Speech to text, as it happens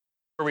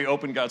Before we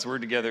open God's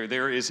Word together,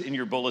 there is in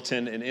your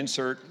bulletin an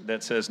insert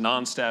that says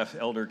non-staff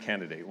elder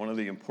candidate. One of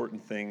the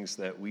important things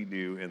that we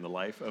do in the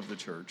life of the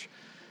church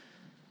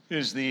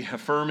is the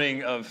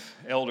affirming of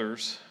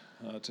elders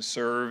to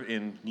serve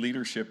in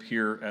leadership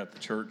here at the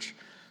church.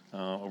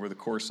 Over the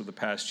course of the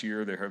past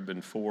year, there have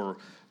been 4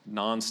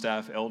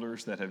 non-staff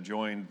elders that have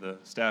joined the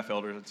staff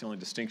elders. That's the only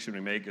distinction we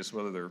make, is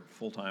whether they're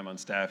full-time on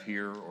staff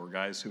here or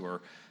guys who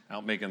are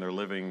out making their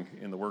living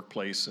in the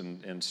workplace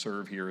and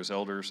serve here as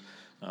elders.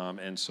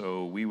 And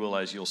so we will,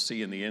 as you'll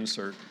see in the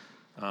insert,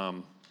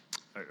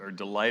 are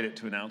delighted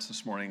to announce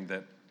this morning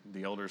that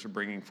the elders are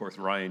bringing forth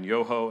Ryan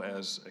Yoho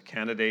as a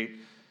candidate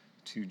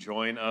to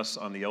join us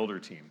on the elder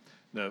team.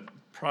 The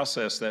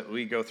process that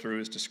we go through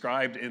is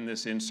described in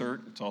this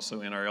insert. It's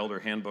also in our elder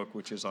handbook,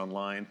 which is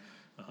online.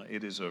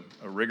 It is a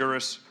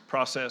rigorous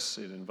process.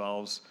 It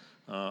involves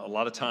a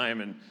lot of time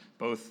and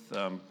both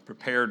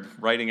prepared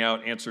writing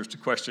out answers to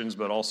questions,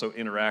 but also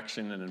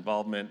interaction and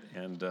involvement.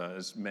 And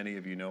as many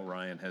of you know,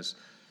 Ryan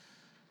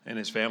and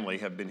his family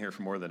have been here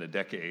for more than a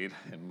decade,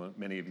 and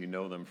many of you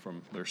know them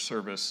from their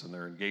service and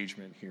their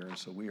engagement here. And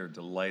so we are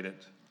delighted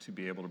to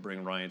be able to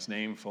bring Ryan's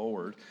name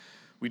forward.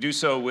 We do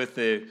so with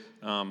the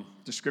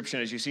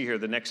description, as you see here.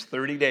 The next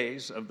 30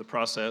 days of the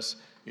process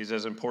is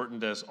as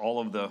important as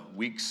all of the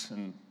weeks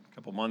and a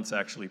couple months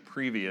actually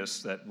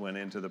previous that went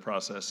into the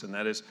process, and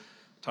that is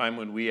time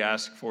when we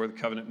ask for the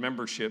covenant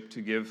membership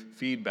to give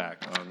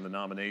feedback on the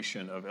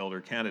nomination of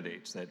elder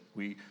candidates, that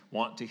we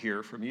want to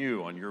hear from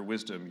you on your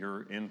wisdom,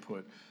 your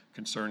input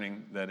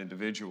concerning that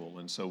individual.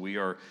 And so we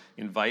are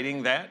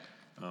inviting that.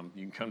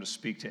 You can come to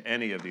speak to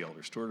any of the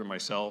elders, Stuart or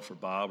myself or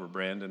Bob or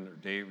Brandon or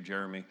Dave or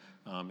Jeremy.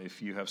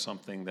 If you have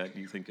something that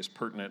you think is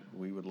pertinent,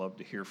 we would love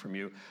to hear from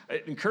you.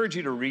 I encourage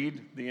you to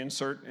read the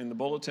insert in the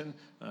bulletin.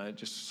 It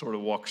just sort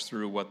of walks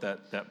through what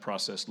that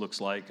process looks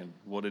like and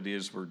what it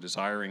is we're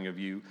desiring of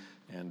you,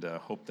 and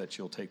hope that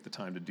you'll take the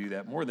time to do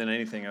that. More than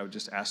anything, I would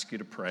just ask you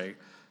to pray.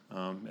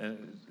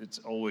 And it's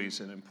always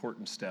an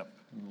important step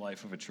in the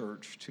life of a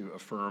church to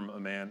affirm a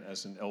man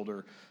as an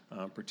elder,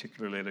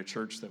 particularly at a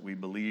church that we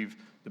believe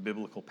the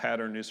biblical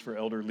pattern is for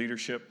elder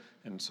leadership.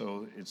 And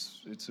so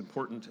it's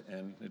important,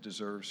 and it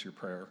deserves your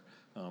prayer.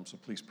 So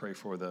please pray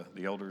for the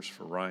elders,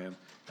 for Ryan,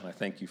 and I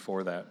thank you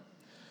for that.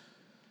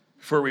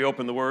 Before we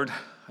open the Word,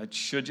 I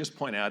should just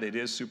point out it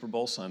is Super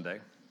Bowl Sunday.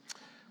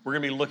 We're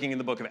going to be looking in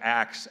the book of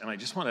Acts, and I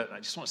just want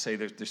to say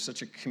there's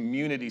such a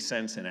community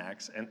sense in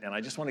Acts, and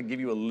I just want to give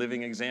you a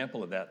living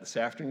example of that this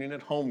afternoon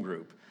at home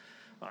group.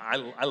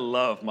 I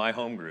love my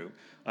home group.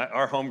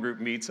 Our home group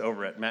meets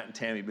over at Matt and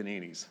Tammy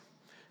Bonini's,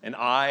 and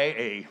I,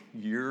 a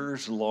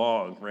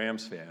years-long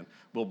Rams fan,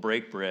 will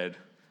break bread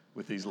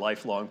with these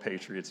lifelong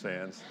Patriots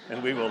fans,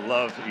 and we will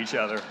love each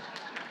other.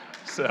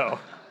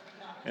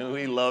 And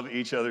we love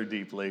each other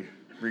deeply,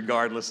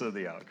 regardless of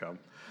the outcome.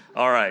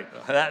 All right,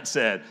 that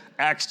said,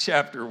 Acts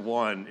chapter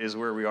 1 is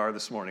where we are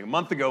this morning. A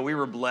month ago, we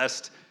were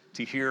blessed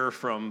to hear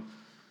from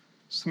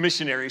some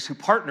missionaries who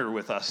partner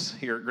with us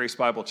here at Grace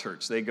Bible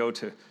Church. They go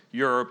to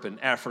Europe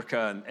and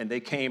Africa, and they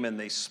came and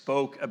they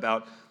spoke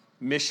about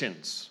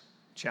missions,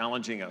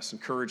 challenging us,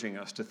 encouraging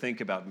us to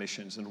think about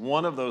missions. And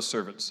one of those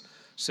servants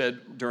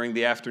said during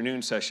the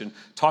afternoon session,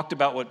 talked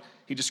about what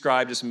he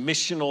described as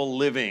missional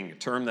living, a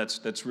term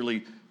that's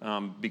really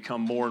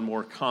become more and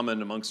more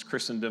common amongst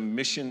Christendom,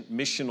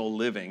 missional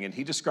living. And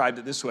he described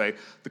it this way: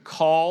 the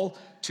call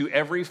to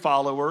every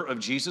follower of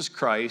Jesus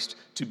Christ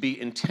to be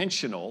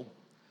intentional,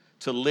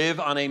 to live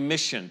on a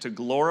mission, to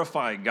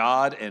glorify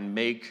God and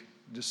make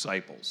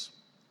disciples.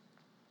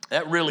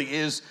 That really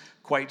is,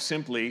 quite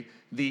simply,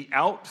 the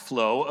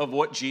outflow of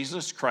what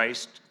Jesus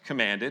Christ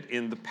commanded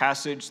in the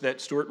passage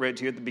that Stuart read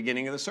to you at the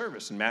beginning of the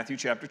service in Matthew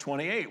chapter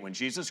 28, when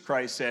Jesus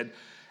Christ said,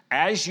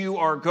 "As you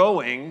are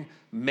going,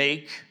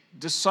 make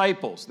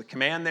disciples." The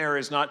command there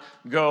is not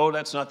go,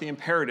 that's not the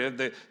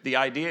imperative. The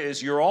idea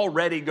is you're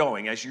already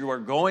going. As you are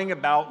going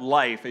about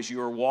life, as you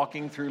are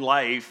walking through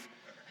life,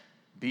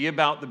 be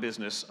about the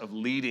business of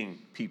leading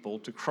people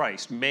to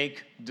Christ.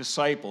 Make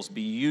disciples.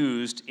 Be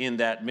used in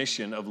that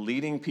mission of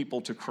leading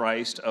people to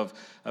Christ, of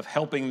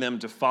helping them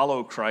to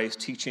follow Christ,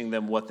 teaching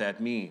them what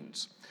that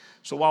means.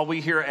 So while we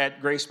here at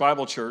Grace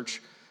Bible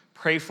Church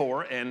pray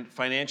for and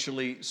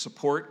financially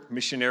support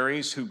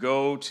missionaries who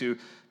go to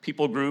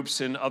people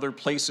groups in other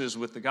places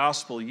with the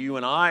gospel, you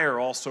and I are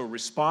also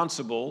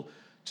responsible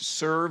to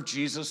serve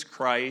Jesus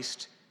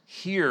Christ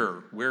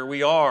here where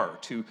we are,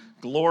 to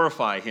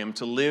glorify him,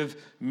 to live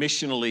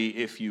missionally,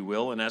 if you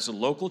will. And as a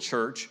local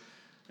church,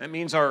 that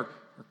means our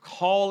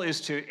call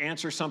is to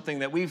answer something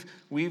that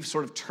we've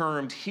sort of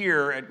termed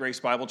here at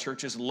Grace Bible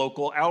Church as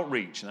local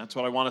outreach. And that's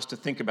what I want us to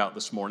think about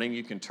this morning.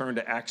 You can turn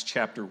to Acts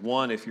chapter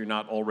 1 if you're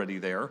not already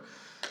there.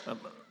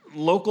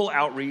 Local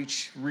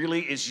outreach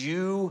really is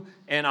you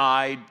and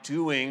I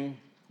doing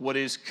what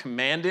is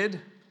commanded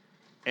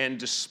and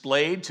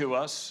displayed to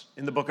us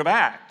in the book of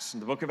Acts.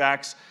 And the book of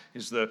Acts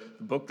is the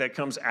book that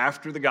comes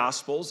after the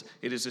Gospels.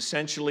 It is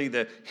essentially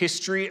the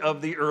history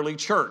of the early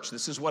church.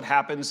 This is what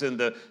happens in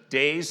the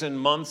days and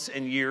months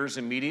and years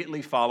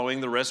immediately following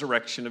the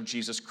resurrection of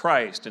Jesus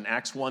Christ. And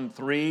Acts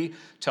 1:3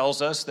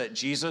 tells us that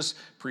Jesus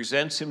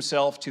presents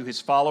himself to his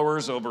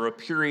followers over a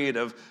period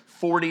of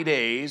 40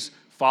 days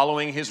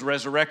following his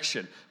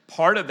resurrection.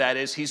 Part of that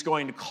is he's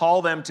going to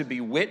call them to be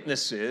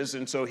witnesses,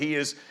 and so he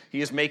is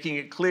making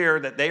it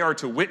clear that they are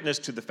to witness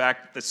to the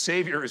fact that the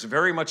Savior is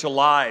very much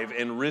alive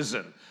and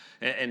risen.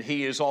 And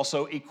he is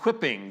also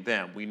equipping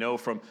them. We know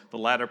from the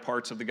latter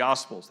parts of the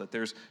Gospels that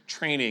there's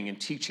training and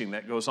teaching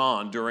that goes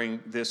on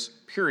during this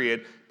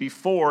period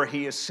before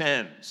he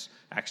ascends.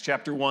 Acts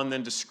chapter 1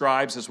 then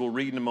describes, as we'll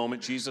read in a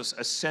moment, Jesus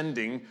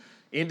ascending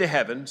into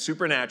heaven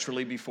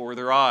supernaturally before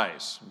their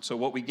eyes. And so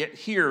what we get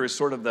here is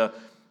sort of the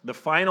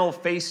final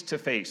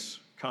face-to-face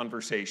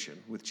conversation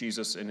with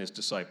Jesus and his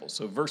disciples.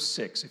 So verse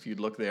 6, if you'd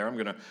look there, I'm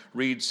going to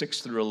read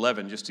 6 through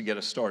 11 just to get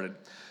us started.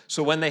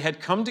 So when they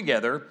had come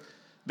together,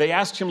 they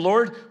asked him,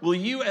 "Lord, will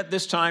you at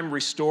this time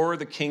restore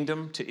the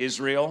kingdom to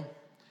Israel?"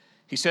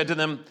 He said to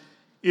them,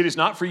 "It is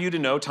not for you to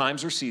know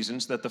times or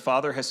seasons that the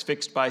Father has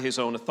fixed by his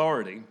own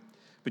authority,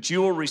 but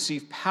you will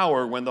receive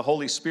power when the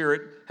Holy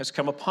Spirit has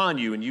come upon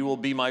you, and you will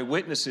be my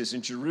witnesses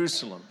in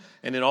Jerusalem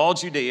and in all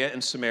Judea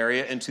and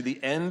Samaria and to the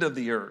end of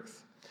the earth."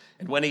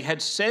 And when he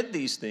had said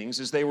these things,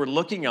 as they were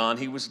looking on,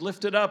 he was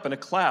lifted up, and a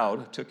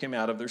cloud took him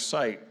out of their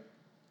sight.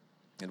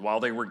 And while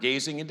they were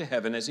gazing into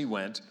heaven as he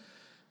went,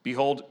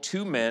 behold,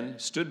 2 men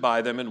stood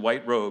by them in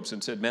white robes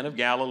and said, "Men of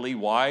Galilee,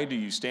 why do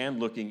you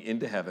stand looking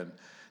into heaven?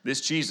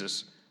 This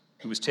Jesus,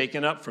 who was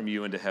taken up from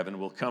you into heaven,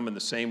 will come in the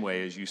same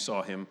way as you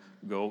saw him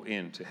go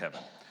into heaven."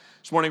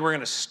 This morning we're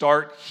going to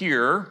start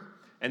here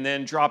and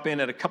then drop in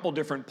at a couple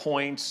different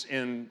points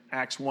in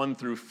Acts 1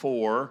 through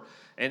 4,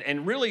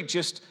 and really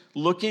just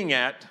looking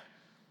at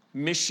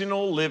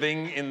missional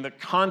living in the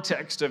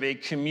context of a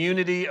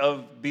community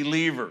of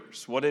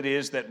believers, what it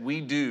is that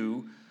we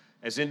do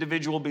as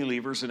individual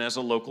believers and as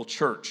a local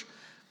church.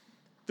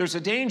 There's a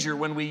danger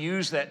when we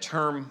use that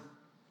term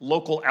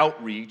local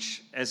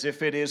outreach as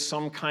if it is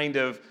some kind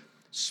of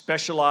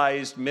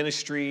specialized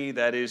ministry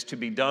that is to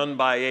be done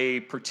by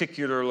a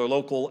particular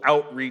local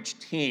outreach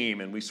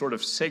team, and we sort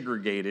of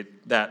segregate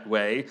it that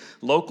way.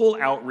 Local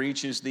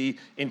outreach is the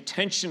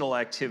intentional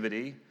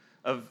activity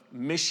of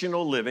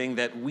missional living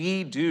that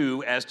we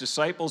do as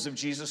disciples of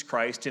Jesus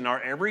Christ in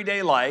our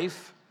everyday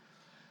life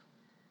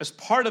as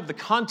part of the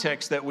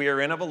context that we are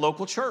in of a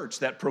local church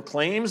that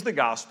proclaims the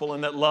gospel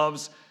and that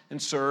loves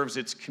and serves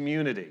its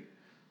community.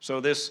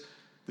 So this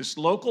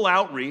local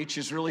outreach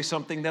is really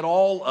something that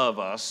all of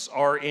us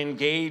are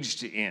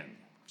engaged in.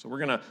 So we're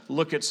going to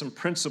look at some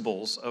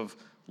principles of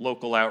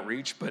local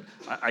outreach, but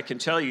I can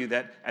tell you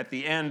that at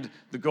the end,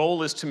 the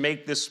goal is to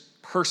make this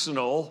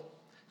personal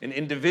and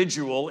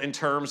individual in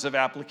terms of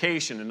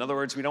application. In other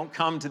words, we don't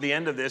come to the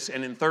end of this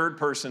and in third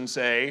person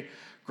say,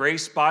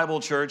 Grace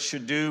Bible Church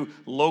should do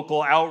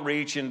local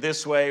outreach in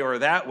this way or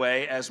that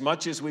way, as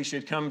much as we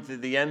should come to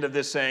the end of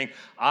this saying,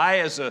 I,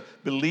 as a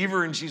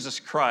believer in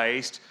Jesus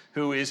Christ,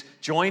 who is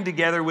joined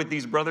together with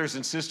these brothers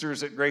and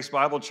sisters at Grace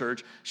Bible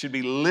Church, should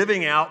be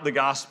living out the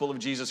gospel of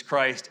Jesus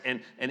Christ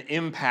and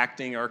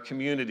impacting our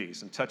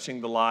communities and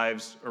touching the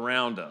lives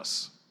around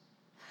us.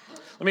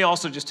 Let me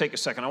also just take a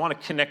second. I want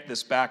to connect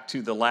this back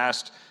to the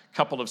last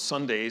couple of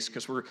Sundays,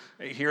 because we're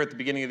here at the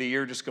beginning of the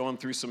year just going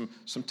through some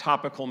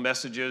topical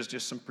messages,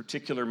 just some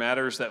particular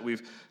matters that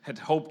we've had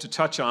hoped to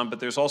touch on, but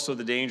there's also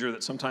the danger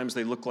that sometimes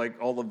they look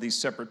like all of these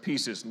separate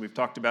pieces. And we've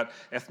talked about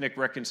ethnic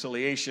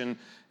reconciliation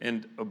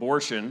and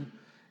abortion.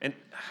 And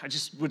I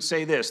just would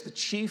say this, the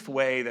chief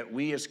way that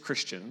we as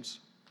Christians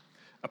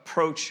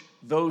approach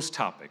those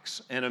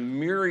topics and a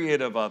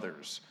myriad of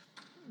others,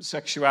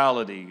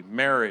 sexuality,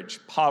 marriage,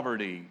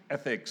 poverty,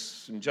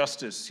 ethics,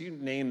 injustice, you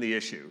name the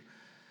issue,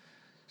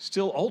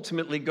 still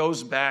ultimately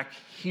goes back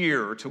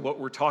here to what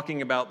we're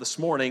talking about this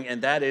morning, and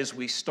that is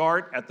we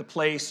start at the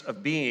place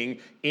of being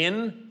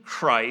in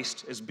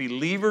Christ, as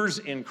believers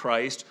in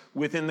Christ,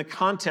 within the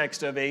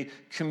context of a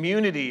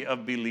community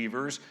of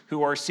believers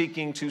who are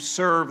seeking to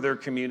serve their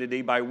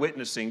community by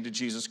witnessing to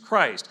Jesus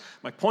Christ.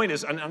 My point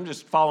is, I'm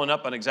just following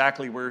up on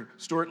exactly where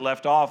Stuart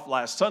left off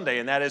last Sunday,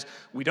 and that is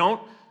we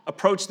don't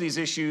approach these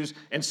issues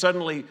and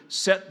suddenly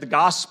set the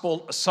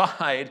gospel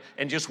aside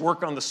and just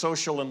work on the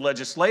social and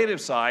legislative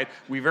side.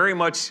 We very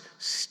much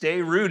stay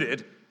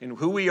rooted in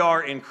who we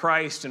are in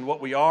Christ and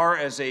what we are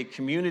as a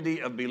community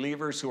of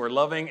believers who are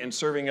loving and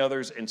serving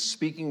others and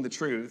speaking the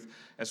truth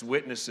as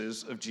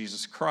witnesses of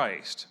Jesus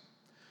Christ.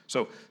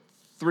 So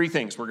 3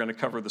 things we're going to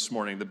cover this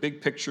morning: the big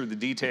picture, the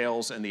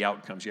details, and the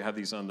outcomes. You have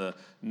these on the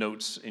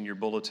notes in your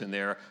bulletin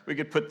there. We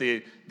could put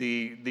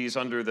these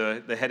under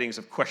the headings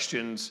of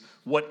questions.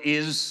 What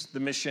is the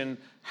mission?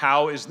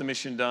 How is the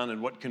mission done?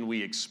 And what can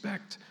we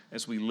expect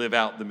as we live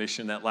out the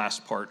mission? That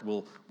last part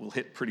we'll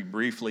hit pretty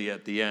briefly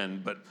at the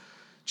end. But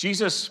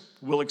Jesus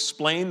will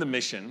explain the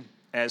mission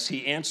as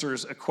he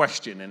answers a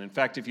question. And in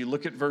fact, if you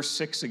look at verse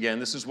 6 again,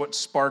 this is what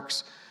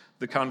sparks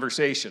the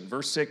conversation.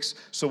 Verse 6,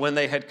 so when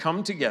they had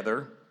come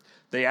together,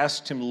 they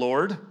asked him,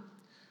 Lord,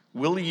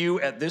 will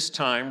you at this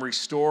time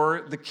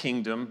restore the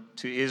kingdom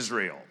to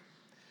Israel?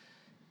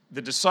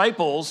 The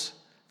disciples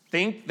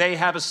think they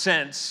have a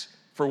sense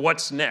for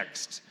what's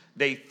next.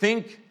 They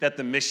think that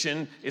the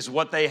mission is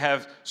what they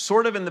have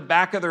sort of in the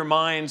back of their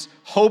minds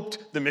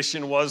hoped the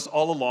mission was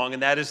all along,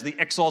 and that is the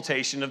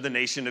exaltation of the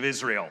nation of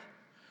Israel.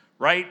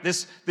 Right?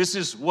 This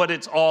is what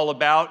it's all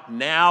about.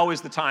 Now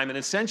is the time. And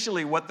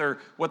essentially what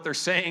they're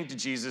saying to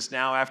Jesus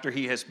now after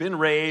he has been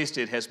raised,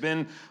 it has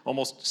been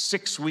almost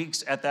 6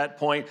 weeks at that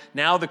point.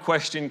 Now the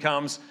question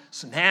comes,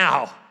 so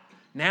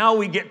now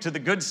we get to the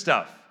good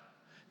stuff.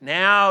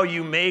 Now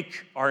you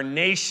make our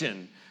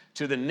nation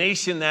to the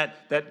nation that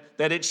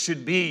it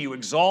should be. You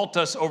exalt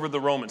us over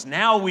the Romans.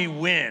 Now we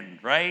win,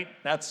 right?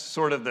 That's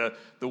sort of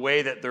the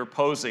way that they're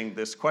posing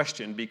this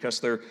question because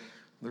they're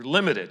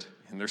limited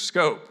in their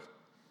scope.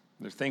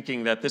 They're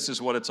thinking that this is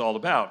what it's all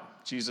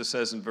about. Jesus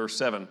says in verse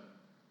 7,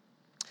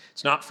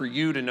 it's not for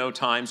you to know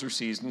times or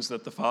seasons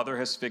that the Father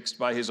has fixed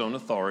by his own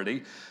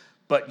authority,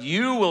 but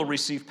you will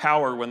receive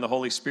power when the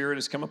Holy Spirit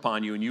has come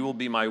upon you, and you will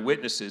be my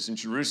witnesses in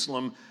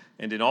Jerusalem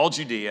and in all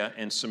Judea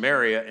and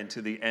Samaria and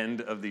to the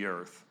end of the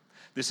earth.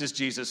 This is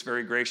Jesus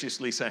very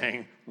graciously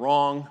saying,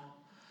 wrong.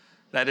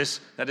 That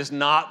is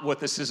not what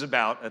this is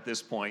about at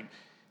this point.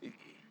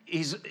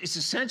 He's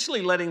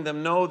essentially letting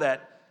them know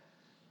that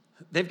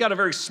they've got a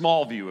very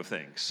small view of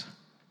things.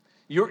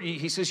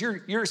 He says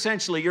you're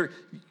essentially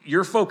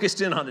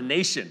focused in on a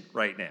nation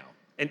right now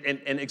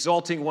and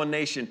exalting one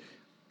nation.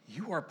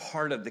 You are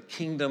part of the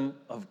kingdom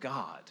of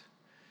God.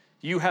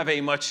 You have a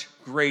much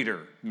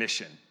greater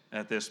mission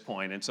at this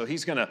point. And so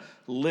he's going to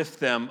lift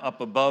them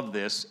up above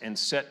this and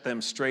set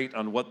them straight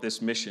on what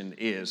this mission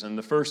is. And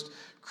the first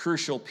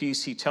crucial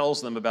piece he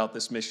tells them about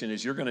this mission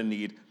is you're going to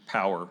need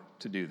power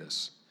to do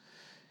this.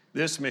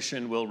 This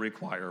mission will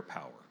require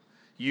power.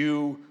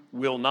 You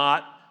will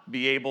not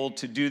be able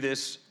to do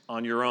this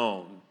on your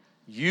own.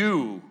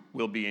 You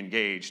will be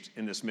engaged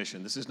in this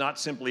mission. This is not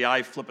simply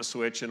I flip a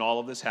switch and all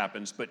of this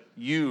happens, but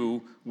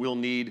you will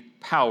need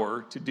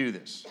power to do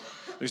this.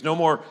 There's no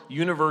more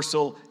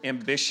universal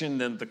ambition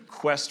than the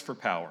quest for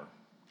power.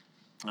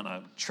 On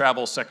a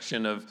travel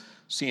section of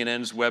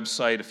CNN's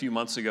website a few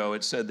months ago,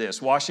 it said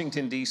this: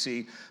 Washington,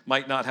 D.C.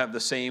 might not have the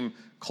same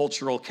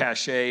cultural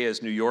cachet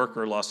as New York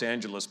or Los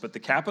Angeles, but the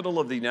capital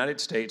of the United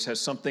States has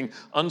something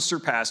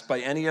unsurpassed by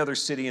any other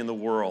city in the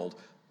world: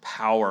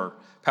 power.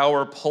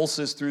 Power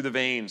pulses through the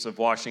veins of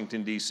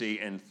Washington, D.C.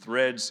 and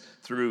threads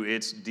through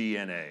its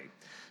DNA.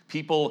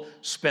 People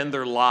spend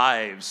their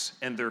lives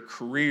and their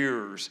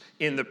careers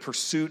in the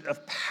pursuit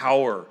of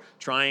power,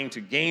 trying to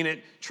gain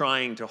it,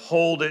 trying to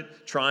hold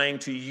it, trying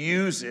to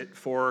use it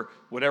for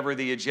whatever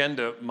the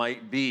agenda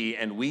might be.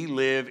 And we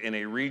live in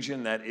a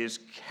region that is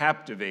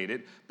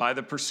captivated by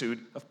the pursuit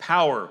of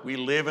power. We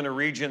live in a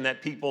region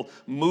that people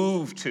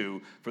move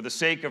to for the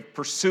sake of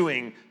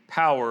pursuing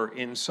power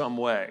in some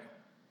way.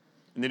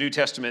 In the New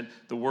Testament,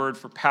 the word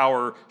for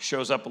power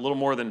shows up a little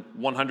more than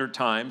 100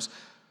 times.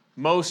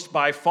 Most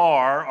by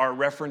far are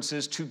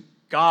references to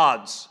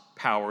God's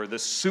power, the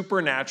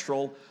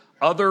supernatural,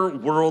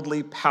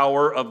 otherworldly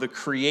power of the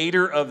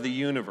creator of the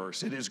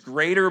universe. It is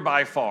greater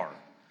by far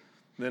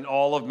than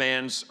all of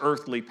man's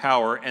earthly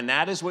power. And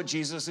that is what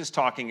Jesus is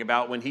talking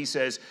about when he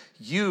says,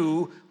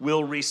 you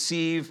will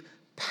receive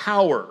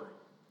power.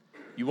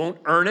 You won't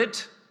earn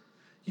it.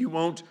 You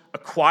won't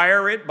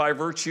acquire it by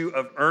virtue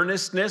of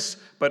earnestness,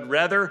 but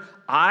rather,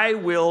 I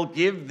will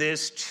give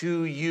this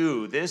to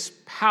you. This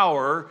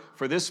power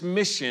for this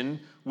mission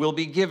will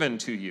be given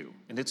to you.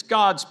 And it's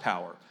God's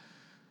power.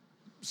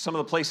 Some of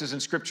the places in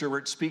Scripture where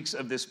it speaks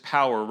of this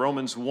power,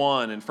 Romans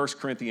 1 and 1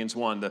 Corinthians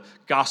 1, the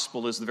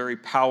gospel is the very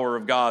power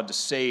of God to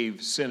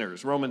save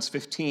sinners. Romans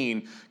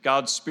 15,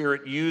 God's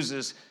Spirit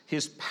uses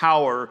his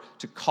power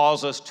to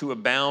cause us to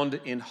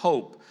abound in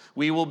hope.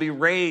 We will be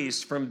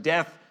raised from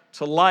death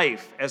to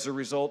life as a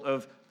result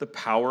of the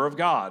power of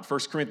God. 1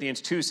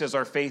 Corinthians 2 says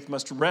our faith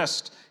must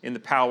rest in the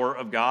power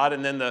of God.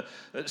 And then the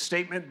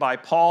statement by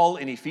Paul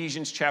in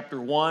Ephesians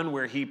chapter 1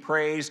 where he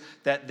prays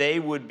that they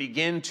would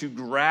begin to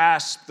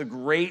grasp the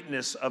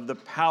greatness of the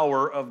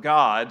power of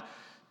God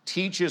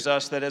teaches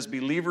us that as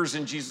believers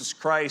in Jesus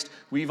Christ,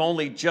 we've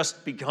only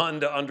just begun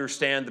to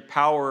understand the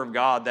power of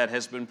God that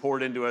has been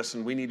poured into us,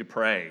 and we need to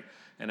pray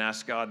and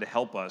ask God to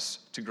help us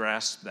to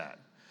grasp that.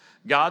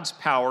 God's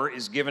power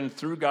is given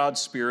through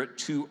God's Spirit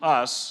to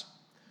us,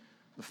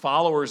 the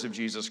followers of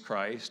Jesus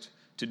Christ,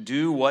 to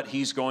do what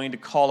he's going to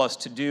call us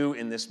to do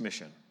in this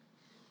mission.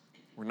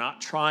 We're not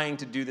trying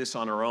to do this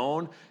on our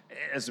own.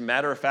 As a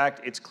matter of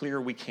fact, it's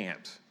clear we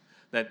can't,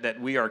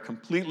 that we are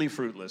completely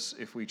fruitless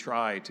if we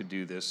try to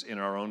do this in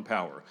our own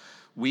power.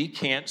 We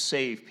can't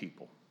save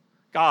people.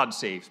 God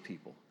saves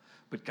people.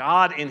 But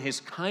God, in his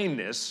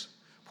kindness,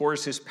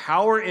 pours his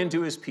power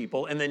into his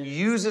people, and then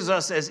uses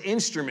us as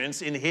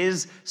instruments in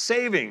his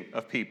saving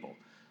of people.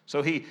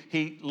 So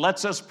he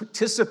lets us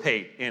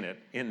participate in it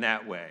in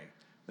that way.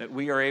 that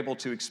we are able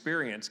to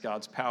experience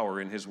God's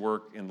power in his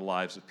work in the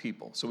lives of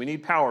people. So we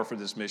need power for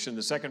this mission.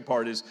 The second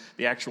part is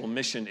the actual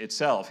mission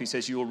itself. He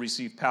says, you will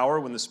receive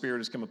power when the Spirit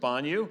has come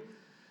upon you.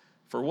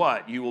 For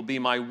what? You will be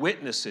my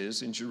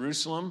witnesses in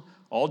Jerusalem,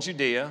 all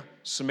Judea,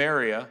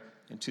 Samaria,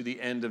 and to the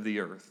end of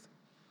the earth.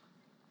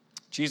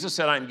 Jesus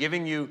said, I'm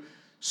giving you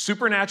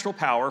supernatural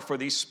power for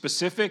the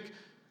specific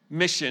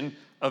mission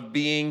of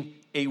being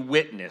a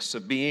witness,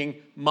 of being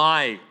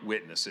my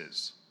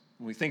witnesses.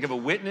 When we think of a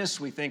witness,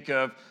 we think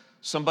of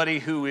somebody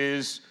who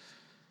is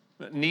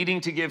needing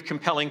to give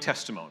compelling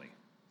testimony,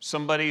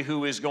 somebody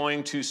who is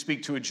going to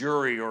speak to a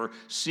jury or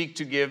seek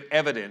to give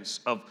evidence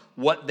of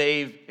what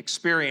they've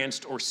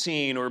experienced or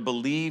seen or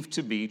believe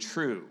to be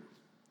true.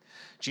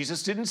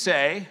 Jesus didn't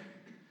say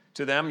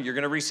to them, you're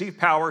going to receive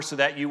power so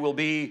that you will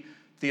be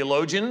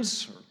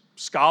theologians or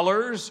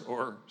scholars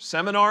or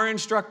seminar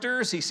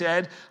instructors. He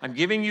said, I'm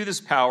giving you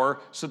this power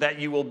so that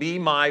you will be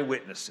my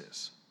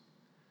witnesses,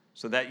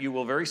 so that you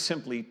will very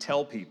simply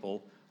tell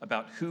people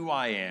about who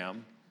I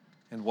am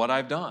and what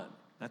I've done.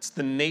 That's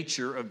the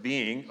nature of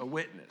being a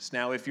witness.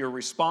 Now, if your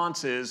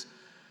response is,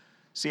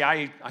 see,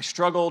 I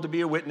struggle to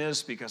be a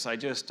witness because I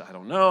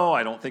don't know.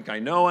 I don't think I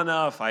know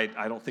enough. I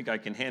don't think I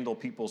can handle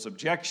people's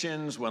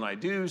objections when I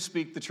do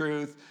speak the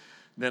truth,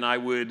 then I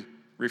would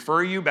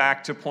refer you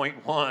back to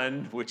point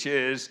one, which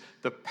is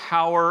the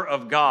power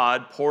of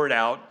God poured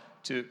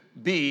out to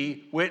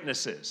be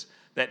witnesses,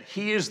 that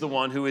he is the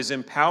one who is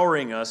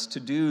empowering us to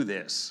do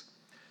this.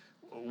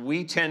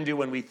 We tend to,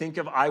 when we think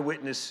of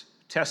eyewitness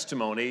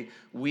testimony,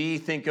 we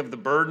think of the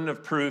burden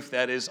of proof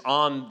that is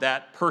on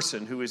that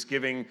person who is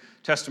giving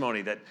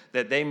testimony, that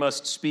they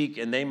must speak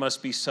and they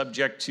must be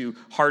subject to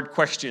hard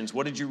questions.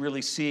 What did you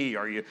really see?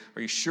 Are you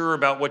sure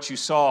about what you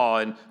saw?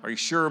 And are you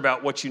sure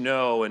about what you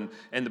know? And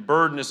the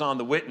burden is on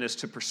the witness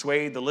to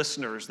persuade the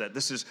listeners that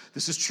this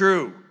is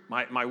true.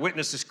 My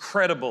witness is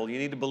credible. You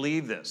need to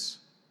believe this.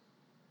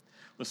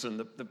 Listen,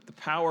 the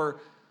power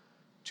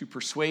to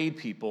persuade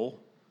people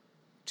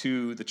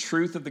to the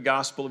truth of the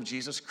gospel of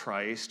Jesus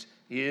Christ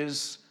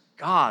is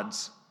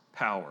God's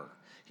power.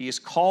 He has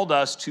called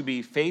us to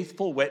be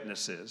faithful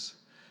witnesses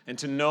and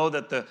to know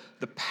that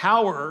the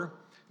power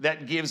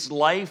that gives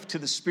life to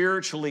the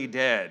spiritually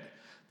dead,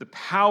 the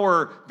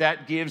power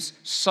that gives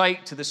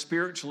sight to the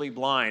spiritually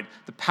blind,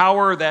 the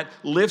power that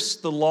lifts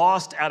the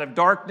lost out of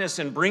darkness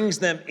and brings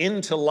them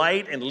into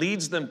light and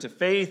leads them to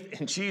faith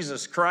in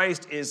Jesus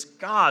Christ is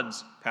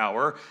God's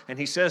power. And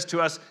he says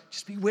to us,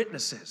 just be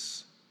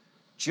witnesses.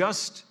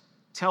 Just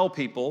tell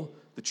people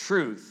the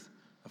truth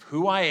of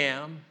who I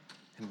am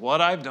and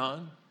what I've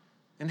done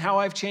and how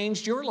I've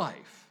changed your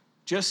life.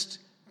 Just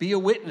be a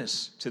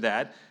witness to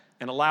that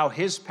and allow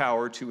his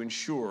power to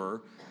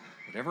ensure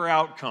whatever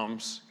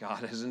outcomes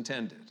God has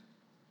intended.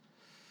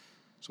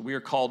 So we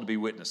are called to be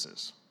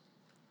witnesses.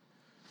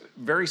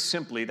 Very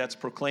simply, that's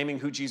proclaiming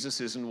who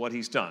Jesus is and what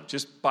he's done.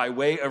 Just by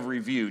way of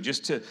review,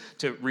 just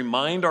to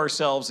remind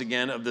ourselves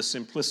again of the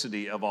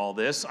simplicity of all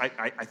this,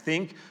 I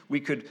think we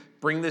could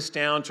bring this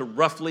down to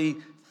roughly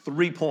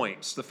 3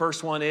 points. The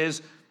first one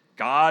is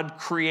God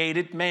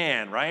created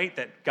man, right?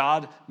 That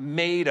God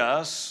made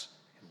us.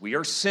 We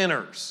are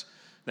sinners,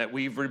 that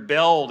we've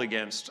rebelled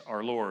against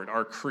our Lord,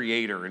 our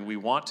Creator, and we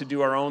want to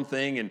do our own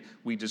thing, and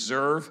we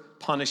deserve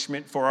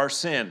punishment for our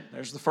sin.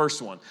 There's the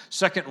first one.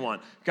 Second one,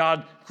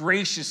 God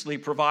graciously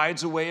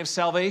provides a way of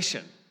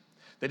salvation.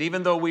 That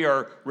even though we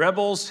are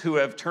rebels who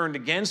have turned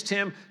against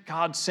him,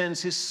 God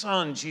sends his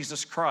Son,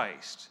 Jesus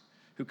Christ,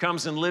 who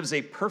comes and lives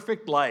a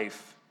perfect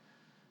life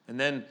and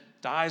then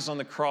dies on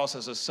the cross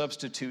as a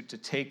substitute to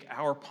take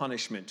our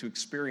punishment, to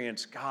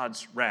experience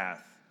God's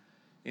wrath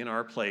in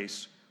our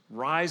place,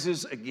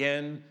 rises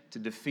again to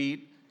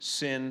defeat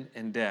sin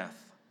and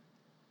death.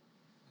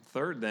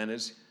 Third, then,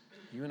 is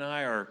you and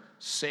I are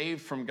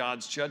saved from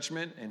God's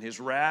judgment and his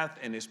wrath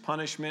and his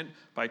punishment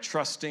by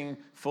trusting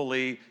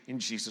fully in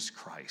Jesus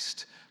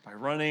Christ, by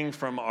running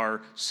from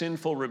our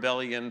sinful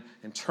rebellion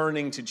and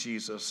turning to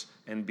Jesus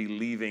and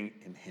believing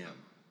in him.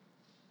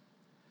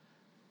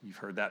 You've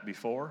heard that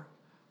before.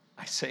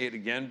 I say it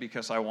again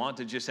because I want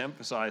to just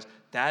emphasize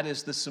that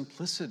is the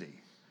simplicity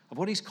of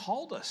what he's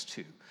called us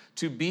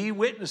to be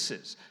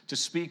witnesses, to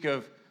speak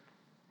of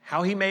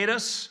how he made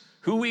us,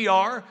 who we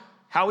are,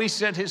 how he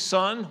sent his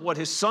Son, what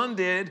his Son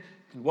did,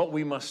 and what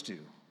we must do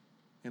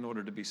in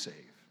order to be saved.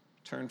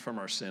 Turn from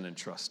our sin and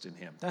trust in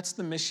him. That's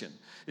the mission,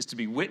 is to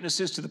be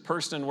witnesses to the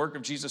person and work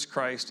of Jesus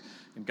Christ,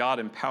 and God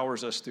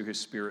empowers us through his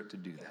Spirit to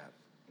do that.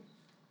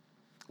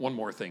 One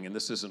more thing, and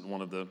this isn't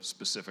one of the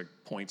specific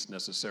points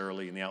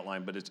necessarily in the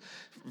outline, but it's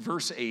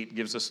verse 8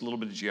 gives us a little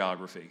bit of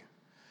geography.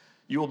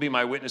 You will be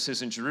my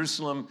witnesses in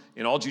Jerusalem,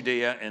 in all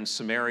Judea and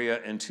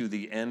Samaria, and to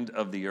the end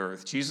of the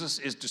earth. Jesus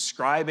is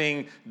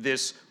describing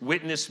this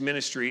witness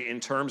ministry in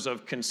terms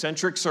of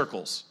concentric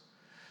circles.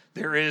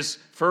 There is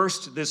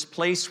first this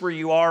place where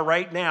you are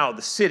right now,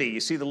 the city. You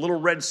see the little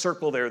red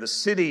circle there, the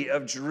city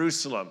of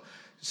Jerusalem.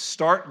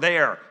 Start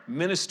there,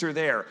 minister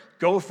there,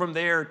 go from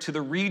there to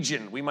the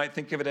region. We might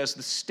think of it as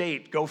the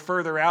state. Go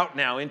further out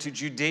now into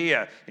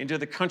Judea, into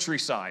the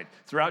countryside,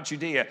 throughout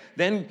Judea.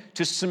 Then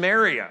to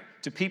Samaria,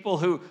 to people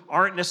who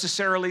aren't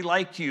necessarily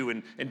like you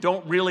and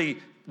don't really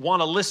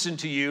want to listen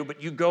to you,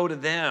 but you go to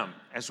them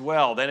as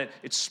well. Then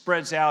it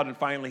spreads out, and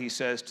finally he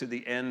says, to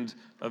the end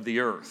of the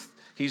earth.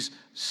 He's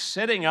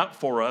setting up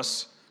for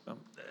us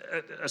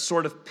a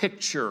sort of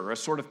picture, a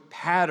sort of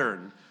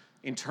pattern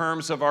in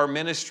terms of our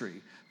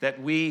ministry, that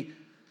we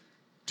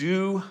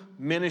do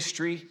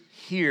ministry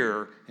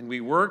here, and we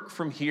work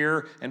from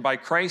here, and by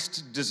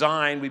Christ's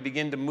design, we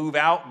begin to move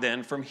out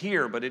then from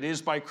here. But it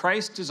is by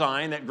Christ's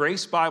design that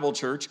Grace Bible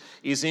Church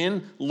is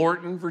in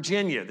Lorton,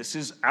 Virginia. This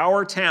is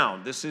our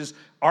town. This is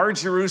our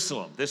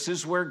Jerusalem. This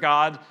is where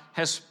God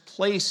has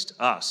placed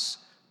us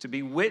to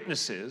be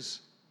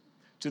witnesses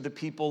to the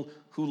people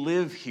who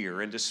live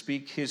here and to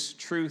speak his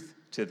truth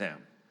to them.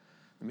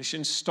 The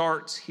mission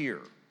starts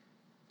here.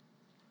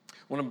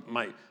 One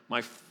of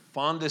my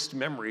fondest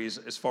memories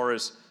as far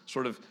as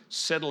sort of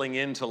settling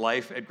into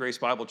life at Grace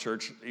Bible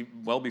Church,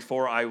 well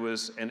before I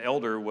was an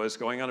elder, was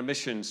going on a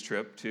missions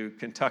trip to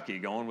Kentucky,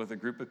 going with a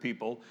group of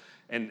people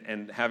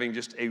and having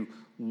just a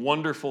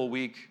wonderful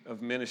week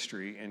of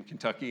ministry in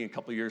Kentucky. And a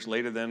couple of years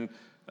later, then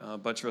a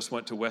bunch of us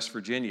went to West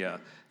Virginia,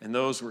 and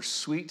those were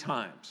sweet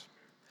times.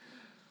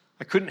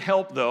 I couldn't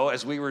help, though,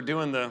 as we were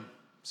doing the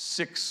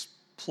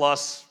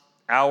 6+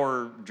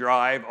 hour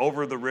drive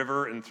over the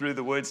river and through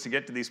the woods to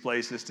get to these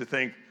places, to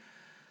think,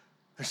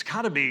 there's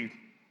got to be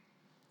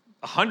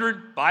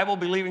 100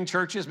 Bible-believing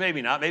churches,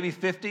 maybe not, maybe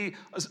 50,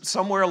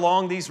 somewhere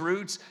along these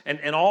routes,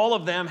 and all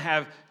of them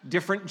have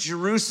different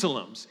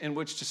Jerusalems in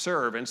which to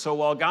serve. And so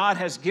while God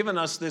has given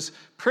us this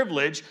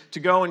privilege to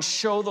go and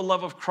show the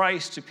love of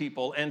Christ to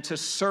people and to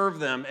serve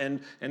them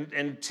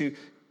and to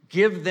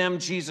give them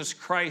Jesus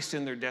Christ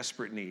in their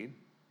desperate need,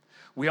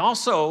 we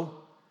also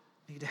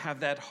need to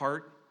have that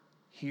heart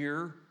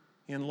here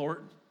in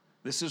Lorton.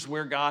 This is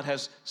where God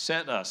has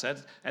set us.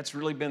 That's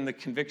really been the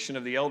conviction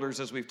of the elders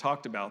as we've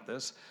talked about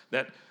this,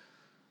 that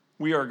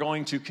we are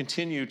going to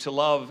continue to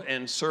love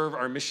and serve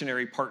our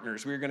missionary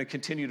partners. We are going to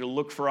continue to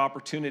look for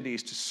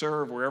opportunities to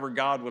serve wherever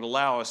God would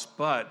allow us,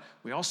 but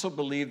we also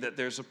believe that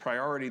there's a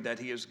priority that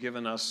he has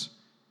given us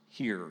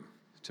here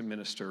to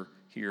minister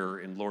here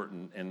in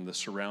Lorton and the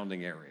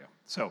surrounding area.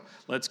 So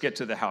let's get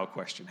to the how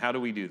question. How do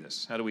we do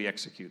this? How do we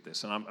execute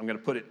this? And I'm going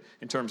to put it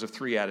in terms of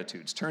 3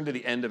 attitudes. Turn to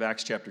the end of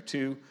Acts chapter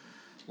 2.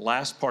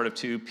 Last part of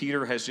 2,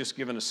 Peter has just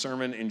given a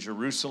sermon in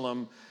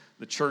Jerusalem.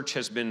 The church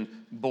has been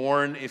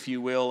born, if you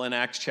will, in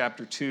Acts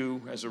chapter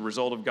 2 as a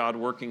result of God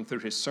working through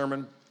his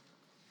sermon.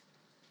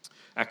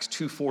 Acts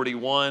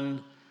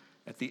 2:41,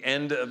 at the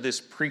end of this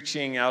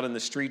preaching out in the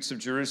streets of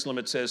Jerusalem,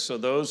 it says, "So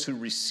those who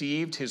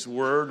received his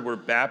word were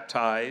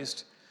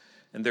baptized,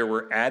 and there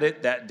were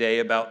added that day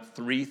about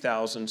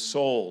 3,000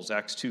 souls."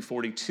 Acts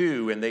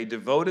 2:42, "And they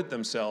devoted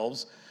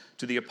themselves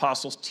to the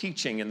apostles'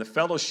 teaching and the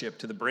fellowship,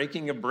 to the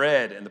breaking of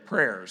bread and the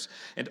prayers.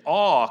 And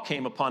awe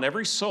came upon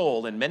every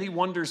soul, and many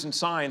wonders and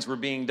signs were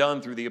being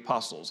done through the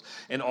apostles.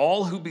 And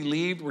all who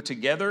believed were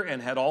together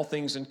and had all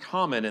things in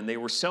common, and they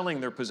were selling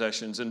their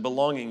possessions and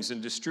belongings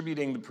and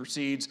distributing the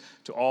proceeds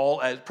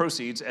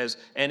as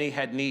any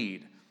had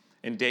need.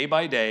 And day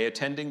by day,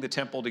 attending the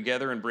temple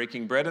together and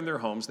breaking bread in their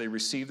homes, they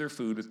received their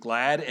food with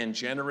glad and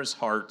generous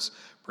hearts,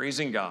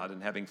 praising God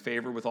and having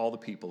favor with all the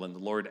people. And the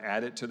Lord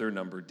added to their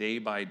number day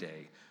by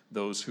day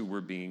those who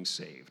were being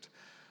saved."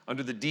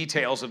 Under the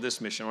details of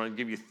this mission, I want to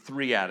give you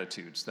 3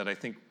 attitudes that I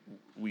think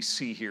we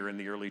see here in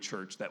the early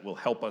church that will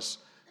help us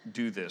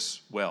do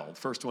this well.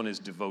 The first one is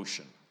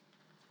devotion.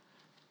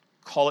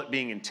 Call it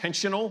being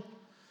intentional,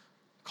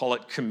 call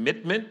it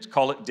commitment,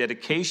 call it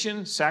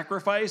dedication,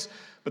 sacrifice.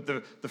 But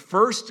the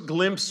first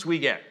glimpse we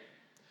get,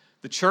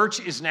 the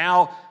church is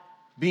now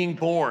being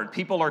born.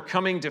 People are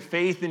coming to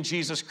faith in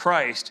Jesus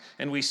Christ,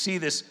 and we see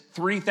this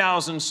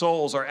 3,000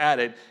 souls are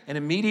added, and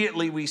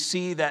immediately we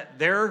see that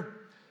their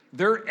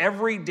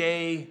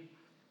everyday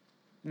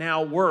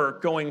now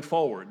work going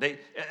forward,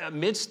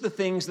 amidst the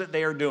things that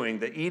they are doing,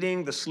 the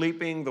eating, the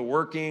sleeping, the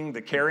working,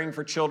 the caring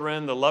for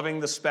children, the loving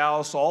the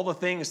spouse, all the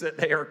things that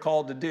they are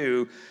called to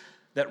do,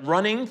 that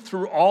running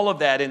through all of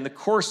that in the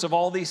course of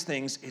all these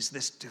things is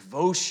this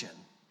devotion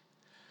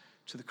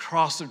to the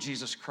cross of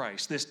Jesus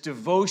Christ, this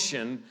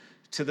devotion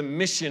to the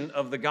mission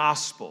of the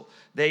gospel.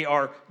 They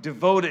are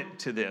devoted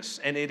to this,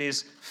 and it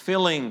is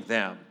filling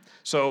them.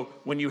 So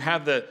when you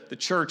have the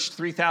church,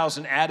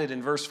 3,000 added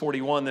in verse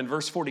 41, then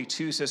verse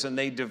 42 says, "And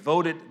they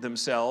devoted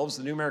themselves."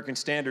 The New American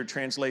Standard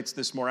translates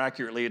this more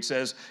accurately. It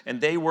says, "And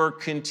they were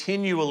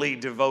continually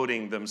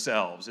devoting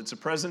themselves." It's a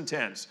present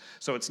tense.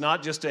 So it's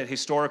not just a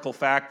historical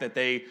fact that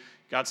they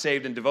got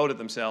saved and devoted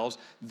themselves.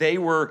 They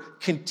were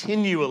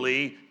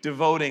continually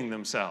devoting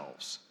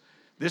themselves.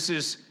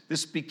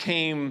 This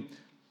became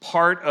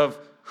part of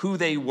who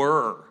they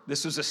were.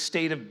 This was a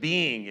state of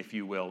being, if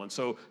you will. And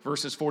so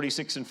verses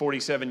 46 and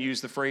 47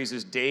 use the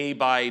phrases day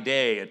by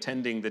day,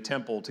 attending the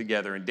temple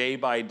together, and day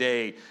by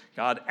day,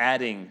 God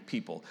adding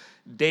people.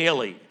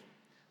 Daily,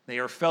 they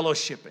are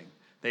fellowshipping.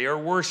 They are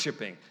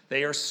worshiping.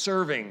 They are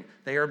serving.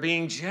 They are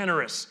being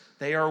generous.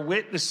 They are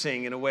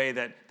witnessing in a way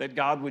that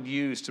God would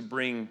use to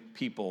bring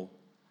people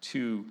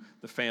to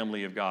the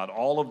family of God.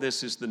 All of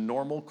this is the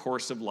normal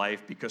course of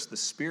life because the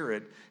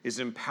Spirit is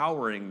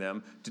empowering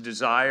them to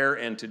desire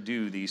and to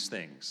do these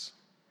things.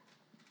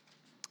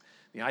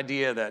 The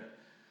idea that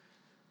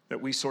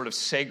we sort of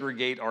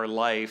segregate our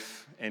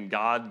life and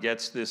God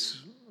gets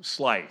this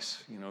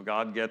slice.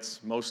 God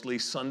gets mostly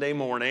Sunday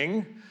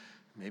morning,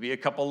 maybe a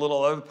couple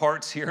little other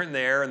parts here and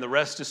there, and the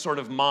rest is sort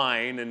of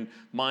mine and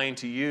mine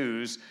to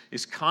use,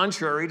 is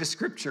contrary to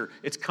Scripture.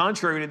 It's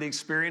contrary to the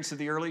experience of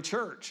the early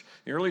church.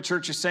 The early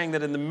church is saying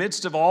that in the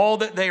midst of all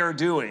that they are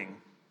doing,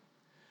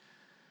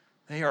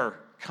 they are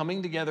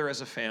coming together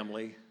as a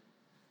family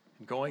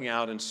and going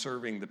out and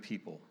serving the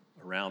people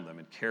around them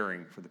and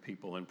caring for the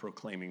people and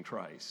proclaiming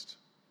Christ.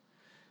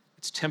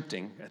 It's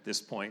tempting at this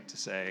point to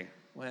say,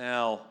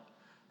 well,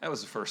 that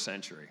was the first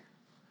century.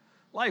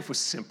 Life was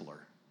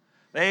simpler.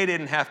 They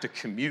didn't have to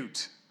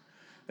commute.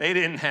 They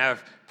didn't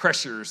have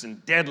pressures and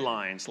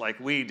deadlines like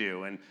we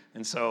do.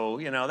 And so,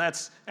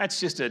 that's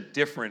just a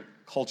different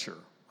culture.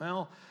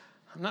 Well,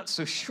 I'm not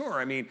so sure.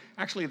 I mean,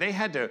 actually, they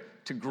had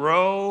to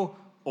grow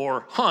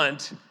or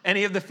hunt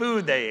any of the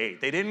food they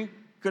ate. They didn't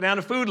go down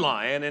to Food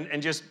Lion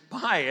and just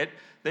buy it.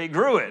 They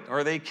grew it,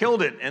 or they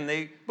killed it, and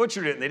they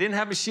butchered it, and they didn't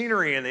have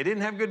machinery, and they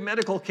didn't have good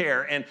medical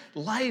care, and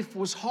life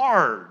was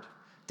hard.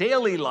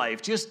 Daily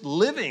life, just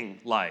living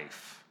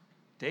life,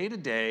 day to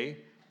day,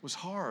 was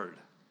hard.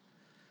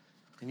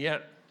 And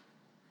yet,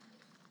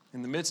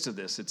 in the midst of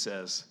this, it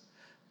says,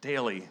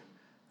 daily,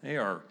 they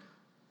are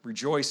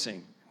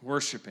rejoicing,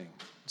 worshiping,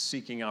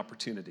 seeking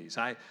opportunities.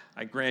 I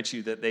grant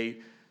you that they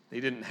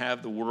didn't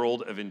have the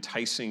world of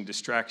enticing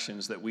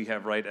distractions that we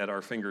have right at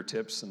our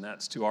fingertips, and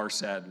that's to our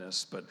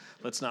sadness. But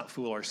let's not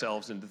fool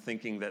ourselves into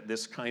thinking that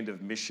this kind of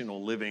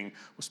missional living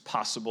was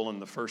possible in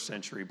the first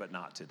century, but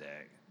not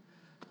today.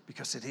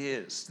 Because it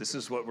is. This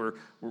is what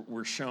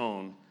we're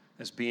shown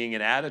as being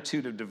an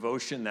attitude of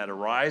devotion that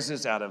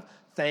arises out of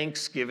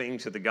thanksgiving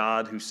to the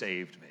God who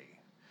saved me.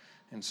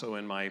 And so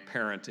in my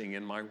parenting,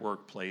 in my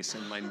workplace,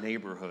 in my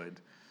neighborhood,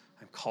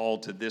 I'm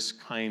called to this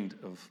kind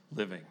of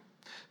living.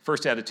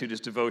 First attitude is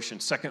devotion.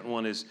 Second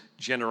one is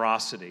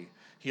generosity.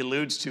 He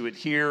alludes to it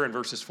here in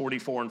verses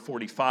 44 and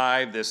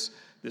 45, this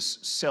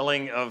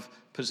selling of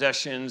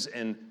possessions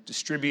and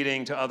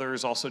distributing to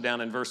others. Also down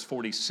in verse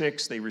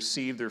 46, they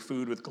receive their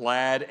food with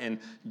glad and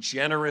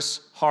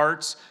generous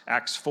hearts.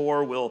 Acts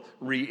 4 will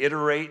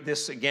reiterate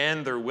this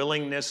again, their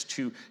willingness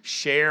to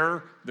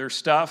share their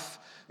stuff.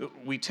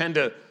 We tend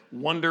to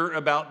wonder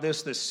about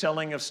this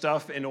selling of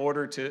stuff in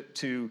order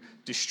to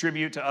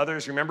distribute to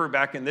others. Remember,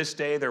 back in this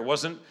day, there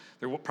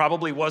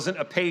probably wasn't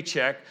a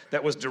paycheck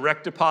that was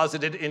direct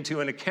deposited into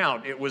an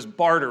account. It was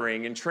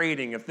bartering and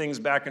trading of things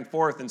back and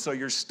forth, and so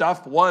your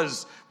stuff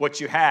was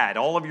what you had.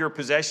 All of your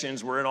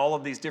possessions were in all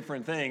of these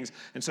different things,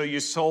 and so you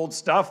sold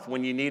stuff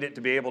when you needed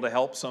to be able to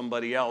help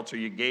somebody else, or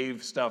you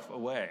gave stuff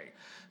away.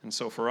 And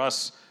so for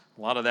us,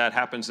 a lot of that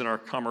happens in our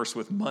commerce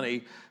with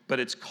money, but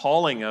it's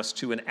calling us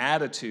to an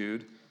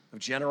attitude of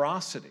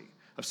generosity,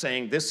 of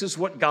saying, this is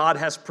what God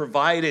has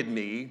provided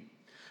me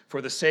for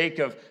the sake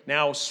of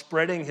now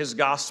spreading his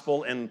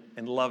gospel and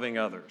loving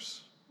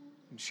others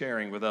and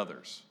sharing with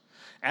others.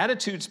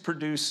 Attitudes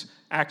produce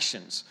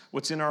actions.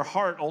 What's in our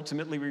heart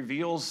ultimately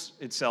reveals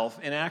itself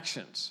in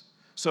actions.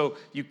 So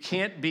you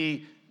can't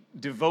be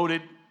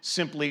devoted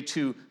simply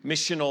to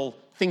missional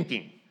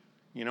thinking.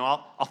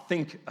 I'll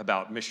think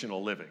about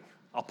missional living.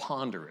 I'll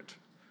ponder it.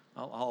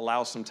 I'll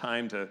allow some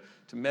time to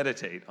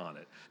meditate on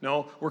it.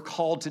 No, we're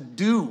called to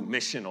do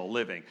missional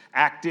living,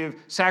 active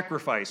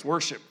sacrifice,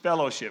 worship,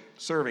 fellowship,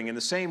 serving. In the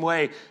same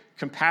way,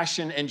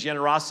 compassion and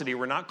generosity,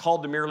 we're not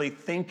called to merely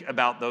think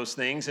about those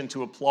things and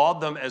to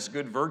applaud them as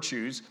good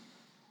virtues.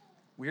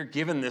 We are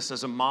given this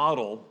as a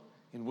model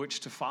in which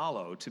to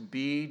follow, to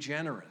be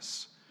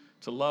generous,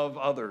 to love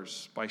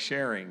others by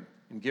sharing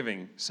and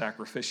giving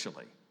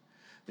sacrificially.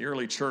 The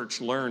early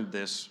church learned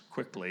this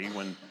quickly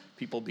when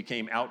people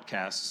became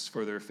outcasts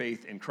for their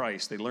faith in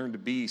Christ. They learned to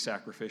be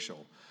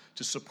sacrificial,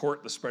 to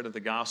support the spread of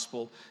the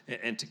gospel,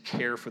 and to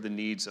care for the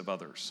needs of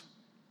others.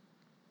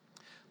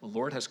 The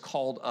Lord has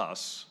called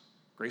us,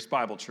 Grace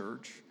Bible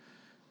Church,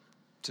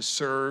 to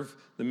serve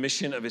the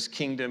mission of his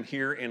kingdom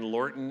here in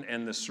Lorton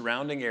and the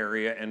surrounding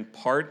area, and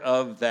part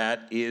of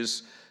that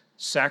is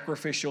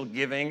sacrificial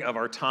giving of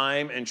our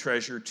time and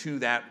treasure to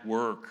that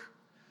work.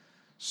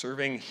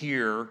 Serving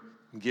here,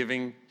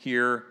 giving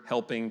here,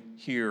 helping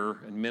here,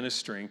 and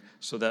ministering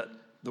so that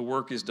the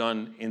work is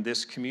done in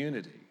this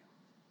community.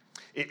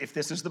 If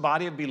this is the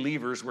body of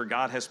believers where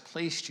God has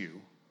placed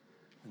you,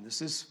 and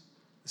this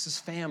is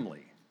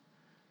family.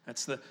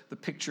 That's the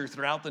picture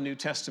throughout the New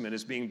Testament,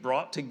 is being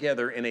brought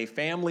together in a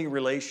family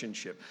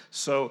relationship.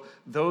 So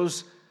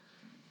those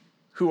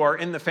who are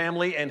in the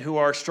family and who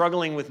are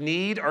struggling with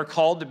need are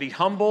called to be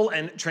humble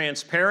and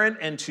transparent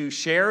and to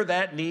share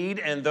that need,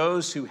 and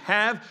those who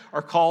have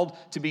are called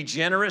to be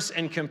generous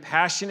and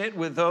compassionate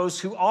with those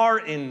who are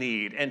in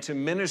need and to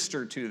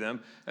minister to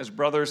them as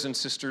brothers and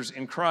sisters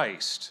in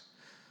Christ.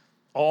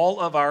 All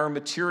of our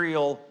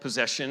material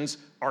possessions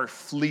are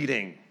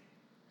fleeting.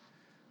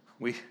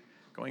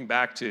 Going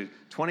back to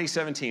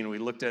 2017, we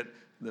looked at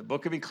the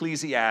book of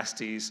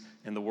Ecclesiastes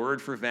and the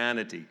word for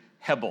vanity,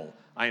 Hebel.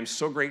 I am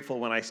so grateful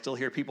when I still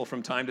hear people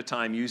from time to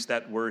time use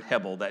that word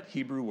Hebel, that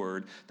Hebrew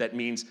word that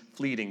means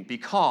fleeting,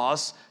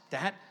 because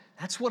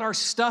that's what our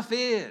stuff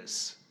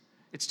is.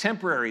 It's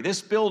temporary.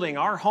 This building,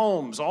 our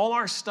homes, all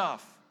our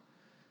stuff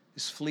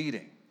is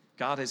fleeting.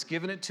 God has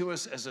given it to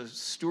us as a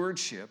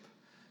stewardship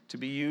to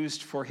be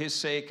used for his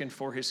sake and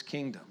for his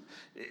kingdom.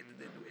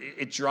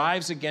 It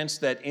drives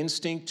against that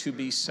instinct to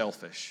be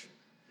selfish.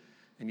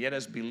 And yet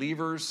as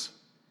believers,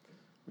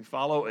 we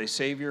follow a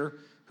Savior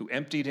who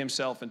emptied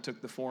himself and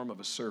took the form of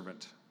a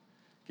servant,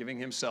 giving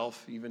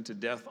himself even to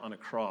death on a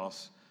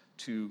cross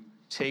to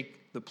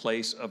take the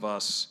place of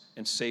us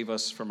and save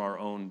us from our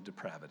own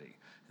depravity.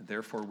 And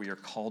therefore we are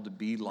called to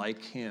be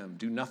like him,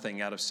 do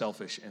nothing out of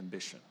selfish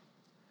ambition,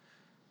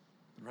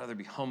 but rather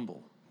be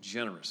humble,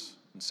 generous,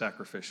 and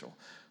sacrificial.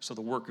 So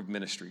the work of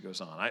ministry goes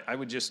on. I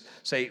would just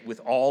say with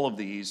all of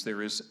these,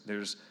 there's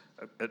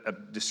a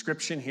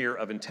description here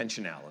of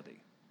intentionality.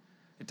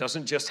 It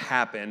doesn't just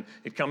happen.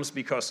 It comes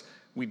because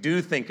we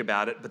do think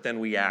about it, but then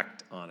we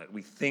act on it.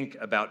 We think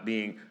about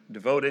being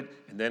devoted,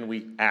 and then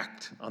we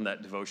act on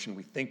that devotion.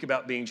 We think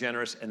about being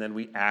generous, and then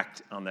we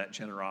act on that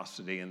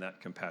generosity and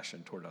that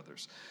compassion toward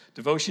others.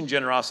 Devotion,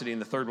 generosity,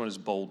 and the third one is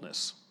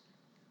boldness.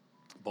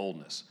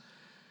 Boldness.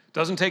 It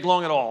doesn't take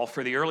long at all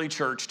for the early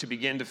church to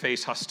begin to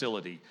face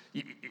hostility.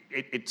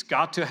 It's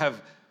got to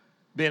have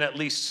been at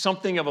least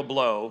something of a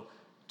blow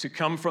to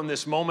come from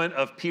this moment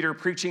of Peter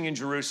preaching in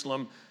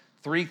Jerusalem,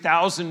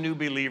 3,000 new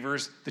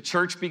believers, the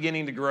church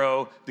beginning to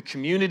grow, the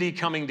community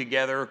coming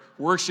together,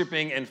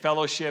 worshiping and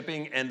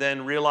fellowshipping, and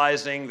then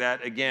realizing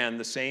that, again,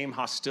 the same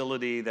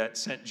hostility that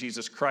sent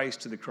Jesus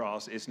Christ to the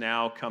cross is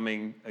now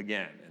coming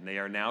again, and they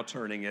are now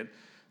turning it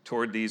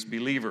toward these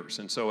believers.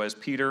 And so as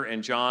Peter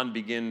and John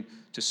begin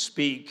to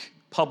speak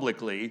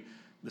publicly,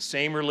 the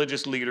same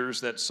religious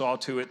leaders that saw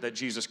to it that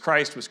Jesus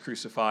Christ was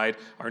crucified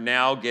are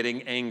now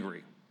getting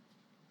angry.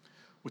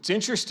 What's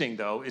interesting,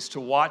 though, is to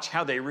watch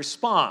how they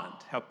respond,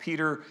 how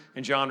Peter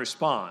and John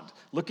respond.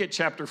 Look at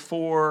chapter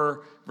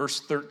 4, verse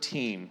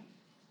 13.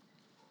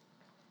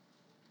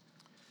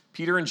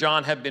 Peter and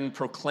John have been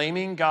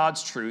proclaiming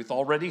God's truth,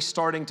 already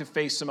starting to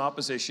face some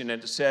opposition,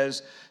 and it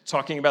says,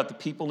 talking about the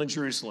people in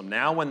Jerusalem,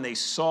 now when they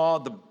saw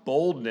the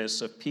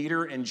boldness of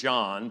Peter and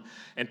John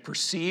and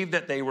perceived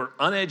that they were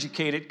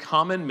uneducated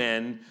common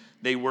men,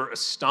 they were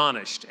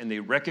astonished, and they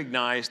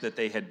recognized that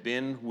they had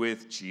been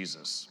with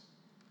Jesus.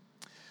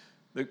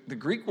 The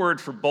Greek word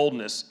for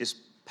boldness is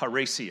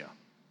parrhesia.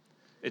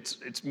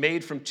 It's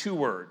made from two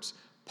words.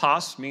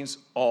 Pas means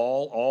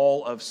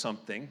all of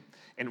something.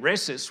 And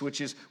rhesis,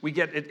 which is,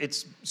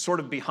 it's sort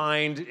of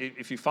behind,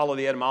 if you follow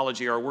the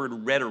etymology, our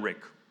word rhetoric,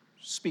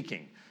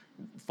 speaking,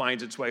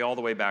 finds its way all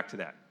the way back to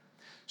that.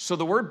 So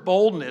the word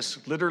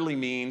boldness literally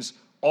means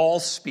all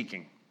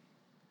speaking.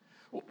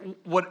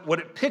 What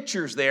it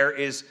pictures there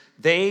is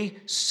they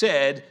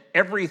said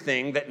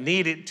everything that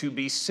needed to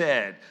be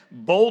said.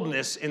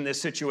 Boldness in this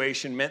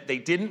situation meant they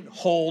didn't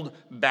hold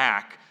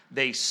back.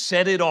 They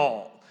said it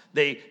all.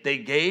 They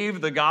gave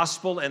the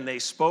gospel and they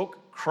spoke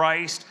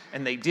Christ,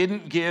 and they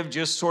didn't give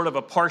just sort of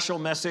a partial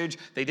message.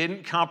 They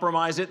didn't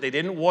compromise it. They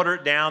didn't water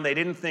it down. They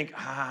didn't think,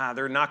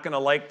 they're not going to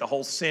like the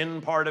whole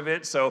sin part of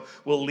it, so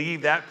we'll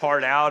leave that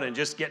part out and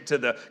just get to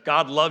the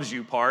God loves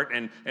you part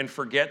and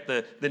forget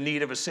the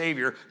need of a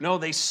Savior. No,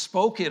 they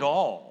spoke it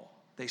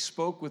all. They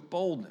spoke with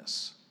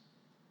boldness.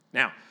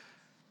 Now,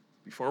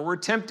 before we're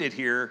tempted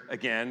here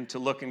again to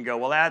look and go,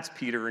 well, that's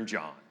Peter and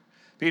John.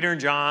 Peter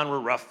and John were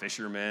rough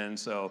fishermen,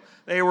 so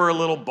they were a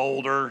little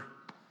bolder.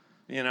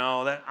 You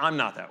know, that I'm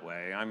not that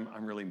way. I'm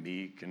really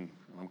meek and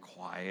I'm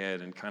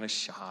quiet and kind of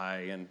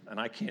shy, and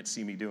I can't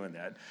see me doing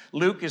that.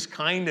 Luke is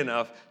kind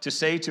enough to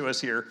say to us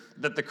here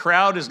that the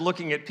crowd is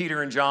looking at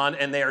Peter and John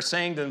and they are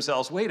saying to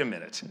themselves, wait a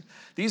minute,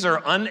 these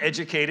are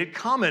uneducated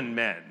common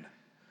men.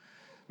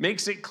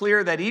 Makes it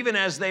clear that even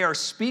as they are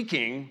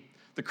speaking,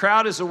 the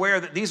crowd is aware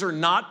that these are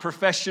not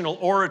professional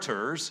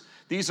orators.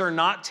 These are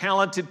not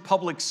talented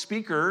public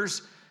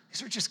speakers.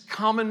 These are just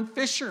common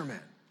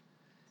fishermen.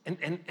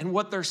 And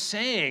what they're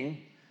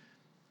saying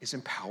is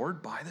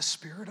empowered by the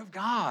Spirit of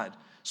God.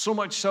 So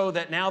much so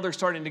that now they're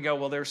starting to go,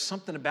 well, there's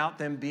something about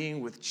them being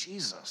with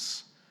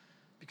Jesus,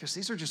 because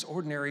these are just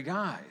ordinary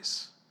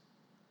guys.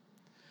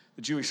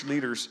 The Jewish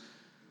leaders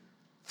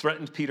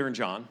threatened Peter and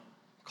John,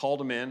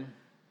 called them in,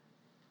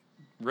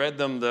 read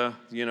them the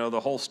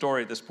whole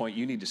story at this point.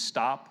 You need to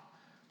stop.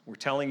 We're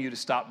telling you to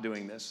stop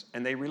doing this.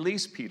 And they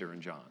released Peter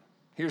and John.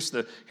 Here's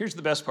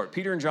the best part.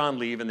 Peter and John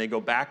leave, and they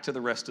go back to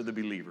the rest of the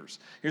believers.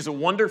 Here's a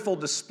wonderful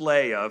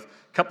display of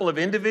a couple of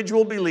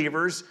individual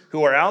believers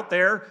who are out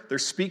there. They're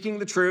speaking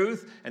the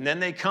truth, and then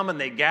they come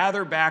and they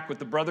gather back with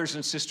the brothers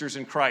and sisters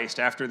in Christ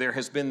after there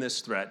has been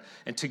this threat.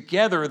 And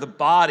together, the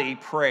body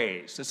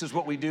prays. This is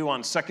what we do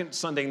on second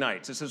Sunday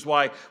nights. This is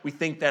why we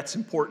think that's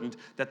important,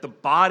 that the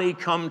body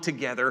come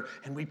together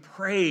and we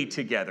pray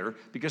together,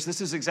 because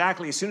this is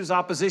exactly, as soon as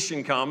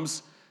opposition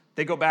comes,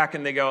 They go back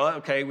and they go,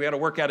 okay, we got to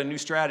work out a new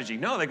strategy.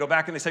 No, they go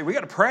back and they say, we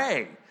got to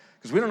pray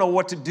because we don't know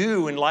what to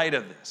do in light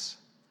of this.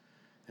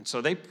 And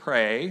so they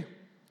pray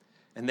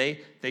and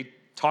they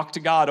talk to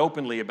God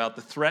openly about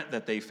the threat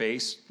that they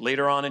face.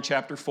 Later on in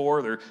chapter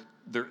 4,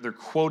 they're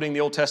quoting the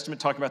Old Testament,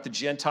 talking about the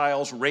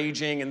Gentiles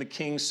raging and the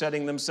kings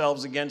setting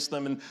themselves against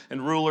them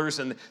and rulers,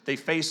 and they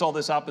face all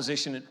this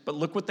opposition. But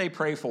look what they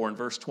pray for in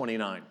verse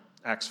 29,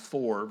 Acts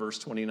 4, verse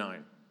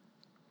 29.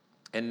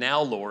 And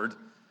now, Lord,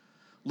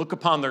 look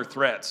upon their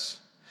threats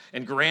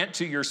and grant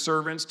to your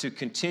servants to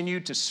continue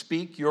to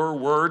speak your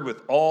word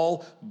with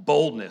all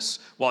boldness,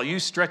 while you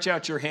stretch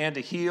out your hand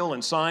to heal,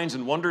 and signs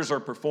and wonders are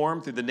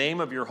performed through the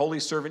name of your holy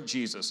servant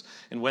Jesus.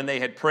 And when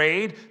they had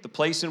prayed, the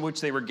place in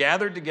which they were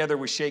gathered together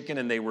was shaken,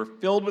 and they were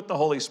filled with the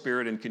Holy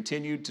Spirit and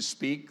continued to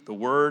speak the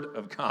word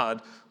of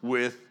God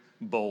with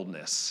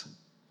boldness.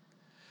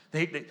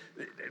 As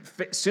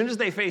soon as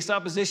they faced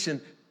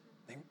opposition,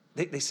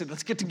 they said,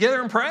 let's get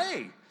together and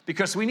pray,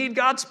 because we need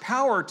God's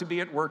power to be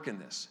at work in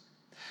this.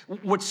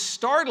 What's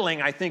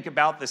startling, I think,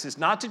 about this is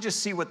not to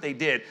just see what they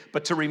did,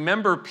 but to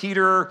remember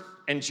Peter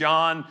and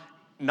John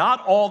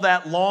not all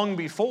that long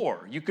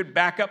before. You could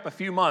back up a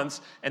few months,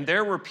 and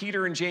there were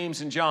Peter and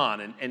James and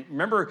John. And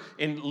remember,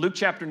 in Luke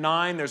chapter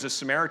 9, there's a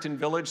Samaritan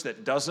village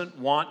that doesn't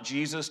want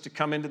Jesus to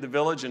come into the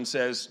village and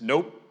says,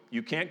 nope,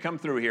 you can't come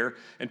through here.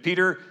 And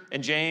Peter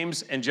and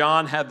James and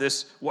John have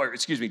this,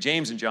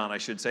 James and John, I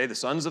should say, the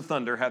sons of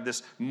thunder, have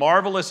this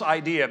marvelous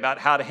idea about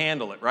how to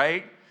handle it,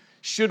 right?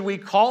 Should we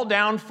call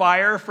down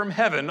fire from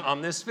heaven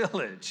on this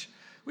village?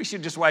 We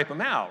should just wipe them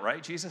out,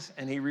 right, Jesus?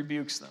 And he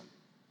rebukes them.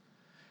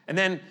 And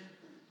then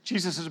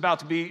Jesus is about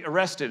to be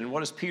arrested, and what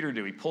does Peter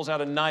do? He pulls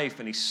out a knife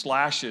and he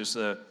slashes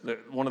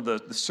one of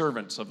the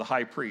servants of the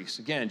high priest.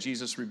 Again,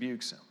 Jesus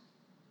rebukes him.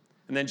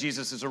 And then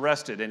Jesus is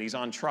arrested and he's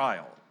on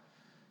trial.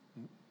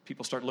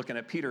 People start looking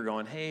at Peter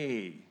going,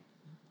 hey,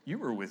 you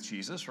were with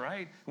Jesus,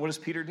 right? And what does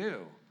Peter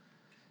do?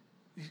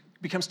 He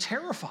becomes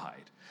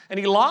terrified. And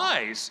he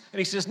lies, and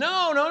he says,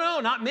 no,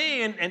 not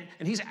me, and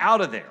he's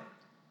out of there.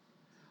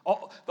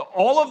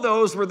 All of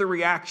those were the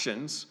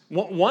reactions.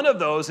 One of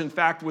those, in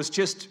fact, was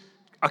just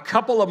a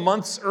couple of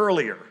months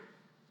earlier.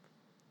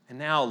 And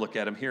now look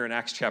at him here in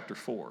Acts chapter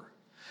 4.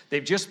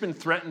 They've just been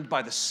threatened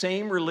by the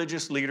same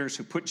religious leaders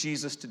who put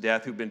Jesus to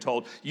death, who've been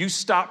told, you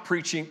stop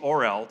preaching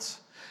or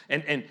else.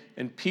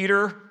 And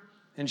Peter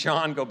and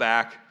John go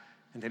back,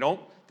 and they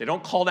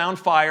don't call down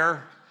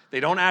fire. They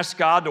don't ask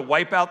God to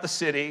wipe out the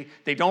city.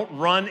 They don't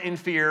run in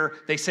fear.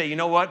 They say, you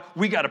know what?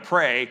 We got to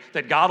pray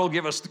that God will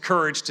give us the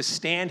courage to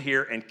stand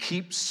here and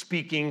keep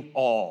speaking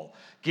all.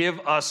 Give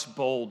us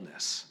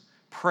boldness.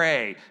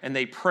 Pray. And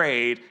they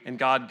prayed, and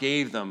God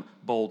gave them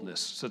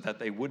boldness so that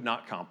they would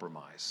not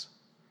compromise,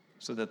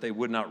 so that they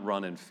would not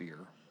run in fear.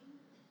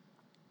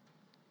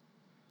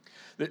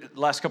 The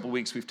last couple of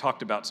weeks, we've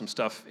talked about some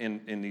stuff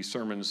in these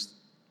sermons,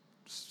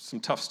 some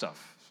tough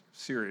stuff,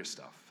 serious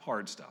stuff,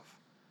 hard stuff.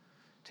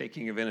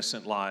 Taking of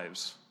innocent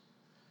lives,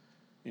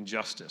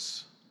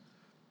 injustice,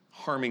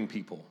 harming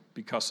people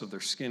because of their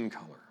skin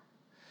color.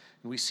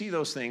 And we see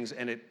those things,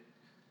 and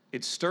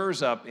it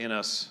stirs up in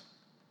us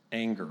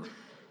anger.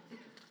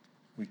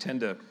 We tend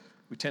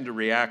to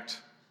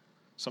react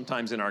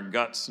sometimes in our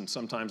guts and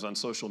sometimes on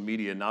social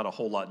media, not a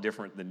whole lot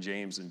different than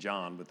James and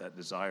John, with that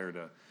desire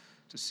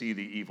to see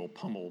the evil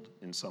pummeled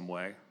in some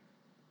way.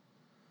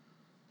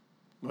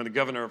 When the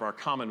governor of our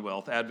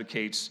Commonwealth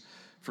advocates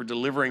for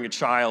delivering a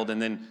child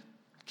and then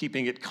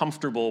keeping it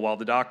comfortable while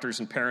the doctors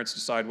and parents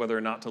decide whether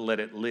or not to let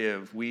it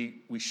live,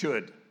 we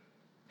should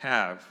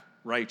have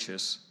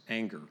righteous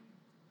anger.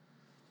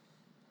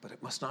 But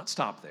it must not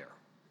stop there.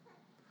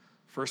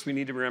 First, we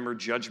need to remember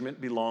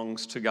judgment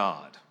belongs to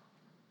God.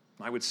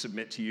 I would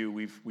submit to you,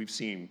 we've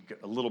seen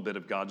a little bit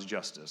of God's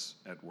justice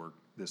at work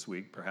this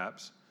week,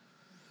 perhaps.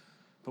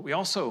 But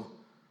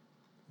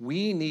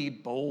we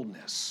need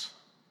boldness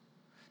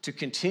to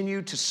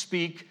continue to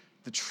speak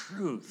the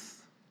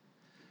truth.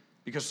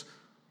 Because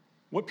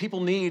what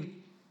people need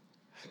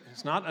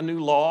is not a new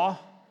law,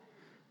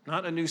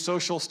 not a new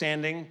social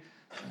standing.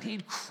 They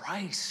need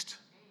Christ.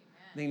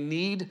 They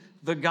need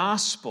the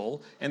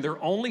gospel, and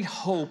their only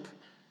hope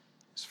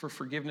is for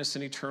forgiveness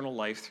and eternal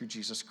life through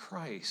Jesus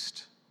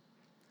Christ.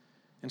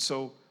 And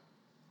so,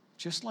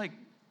 just like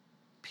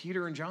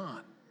Peter and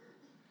John,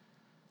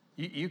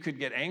 you could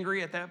get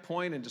angry at that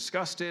point and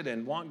disgusted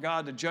and want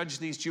God to judge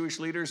these Jewish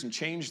leaders and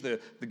change the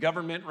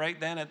government right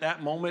then at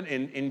that moment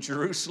in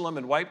Jerusalem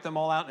and wipe them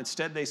all out.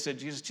 Instead, they said,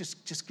 Jesus,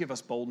 just give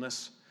us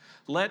boldness.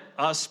 Let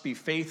us be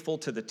faithful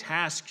to the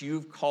task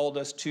you've called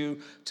us to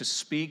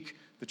speak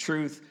the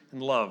truth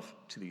and love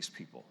to these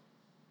people.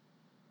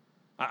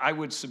 I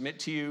would submit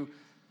to you,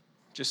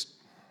 just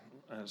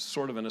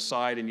sort of an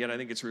aside, and yet I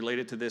think it's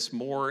related to this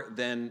more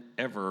than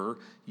ever,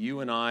 you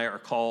and I are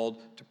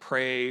called to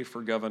pray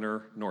for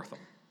Governor Northam.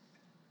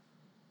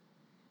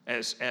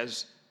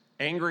 As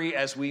angry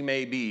as we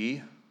may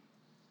be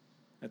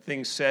at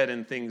things said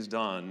and things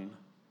done,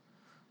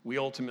 we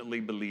ultimately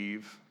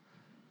believe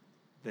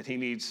that he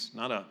needs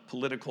not a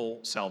political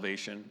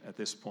salvation at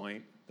this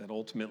point, that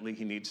ultimately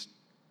he needs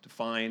to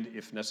find,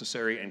 if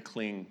necessary, and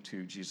cling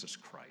to Jesus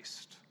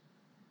Christ.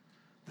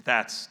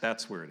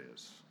 That's where it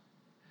is.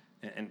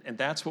 And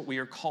that's what we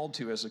are called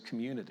to as a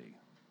community.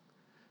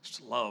 It's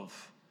to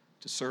love,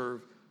 to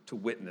serve, to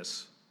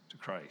witness to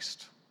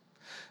Christ.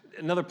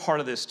 Another part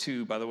of this,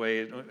 too, by the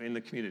way, in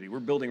the community, we're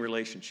building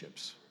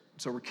relationships.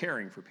 So we're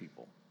caring for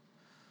people.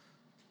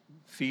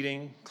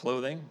 Feeding,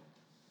 clothing,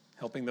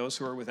 helping those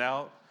who are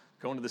without,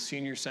 going to the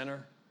senior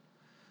center,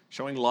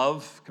 showing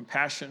love,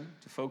 compassion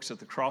to folks at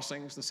the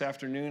crossings this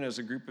afternoon, as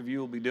a group of you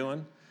will be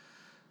doing.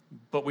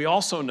 But we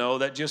also know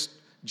that just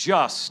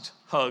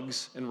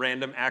hugs and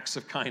random acts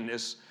of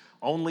kindness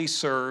only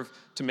serve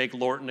to make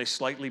Lorton a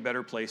slightly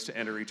better place to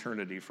enter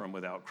eternity from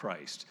without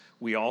Christ.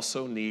 We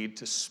also need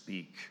to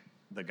speak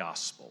the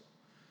gospel.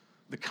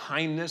 The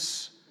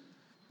kindness,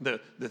 the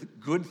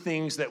good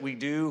things that we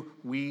do,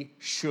 we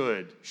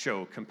should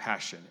show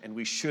compassion and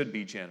we should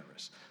be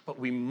generous. But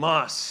we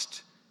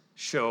must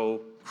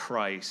show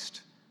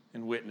Christ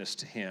and witness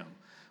to him.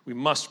 We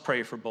must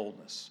pray for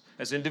boldness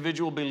as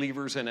individual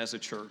believers and as a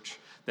church,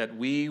 that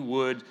we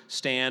would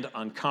stand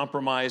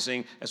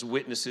uncompromising as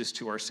witnesses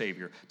to our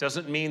Savior.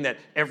 Doesn't mean that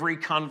every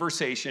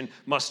conversation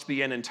must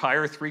be an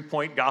entire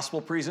 3-point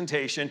gospel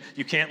presentation.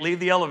 You can't leave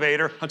the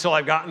elevator until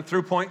I've gotten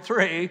through point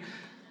 3.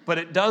 But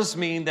it does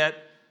mean that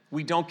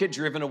we don't get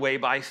driven away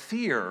by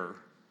fear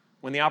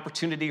when the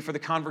opportunity for the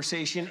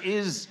conversation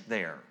is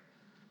there.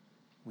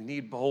 We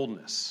need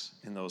boldness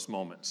in those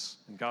moments,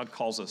 and God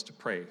calls us to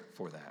pray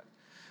for that.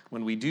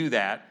 When we do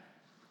that,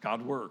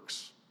 God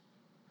works.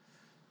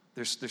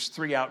 There's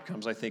 3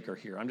 outcomes I think are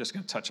here. I'm just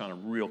going to touch on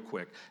them real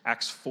quick.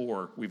 Acts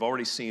 4, we've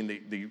already seen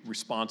the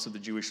response of the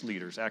Jewish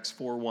leaders. Acts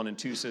 4, 1 and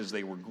 2 says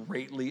they were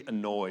greatly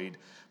annoyed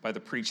by the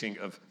preaching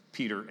of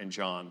Peter and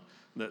John,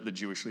 the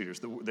Jewish leaders.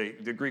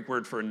 The Greek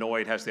word for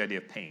annoyed has the idea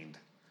of pained.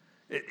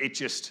 It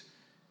just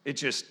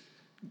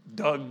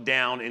dug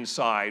down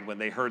inside when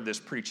they heard this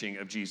preaching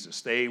of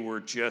Jesus. They were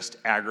just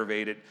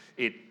aggravated.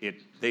 They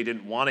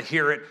didn't want to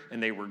hear it,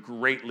 and they were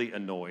greatly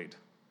annoyed.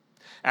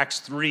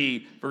 Acts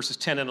 3, verses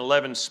 10 and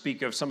 11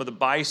 speak of some of the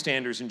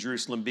bystanders in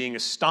Jerusalem being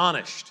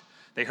astonished.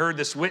 They heard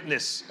this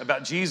witness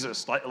about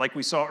Jesus, like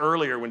we saw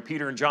earlier when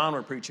Peter and John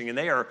were preaching, and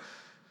they're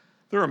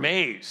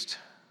amazed.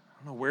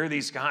 I don't know where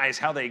these guys,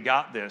 how they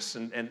got this,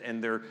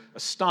 and they're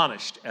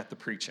astonished at the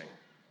preaching.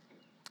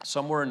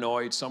 Some were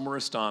annoyed, some were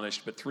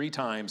astonished, but 3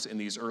 times in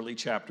these early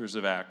chapters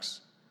of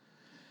Acts,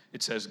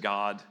 it says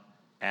God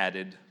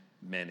added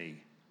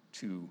many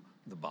to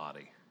the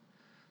body.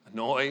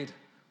 Annoyed,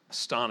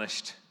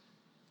 astonished,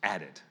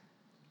 added.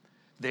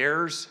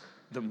 There's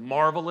the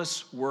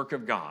marvelous work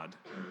of God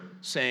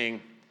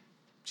saying,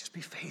 just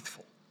be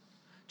faithful.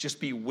 Just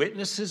be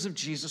witnesses of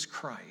Jesus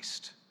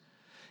Christ.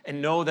 And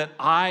know that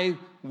I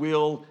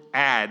will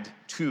add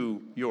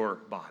to your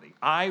body.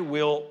 I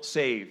will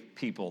save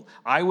people.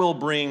 I will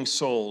bring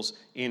souls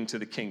into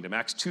the kingdom.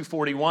 Acts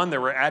 2:41, there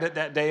were added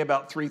that day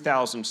about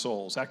 3,000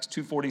 souls. Acts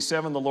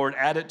 2:47, the Lord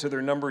added to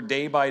their number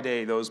day by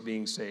day those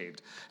being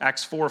saved.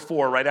 Acts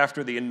 4:4, right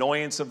after the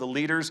annoyance of the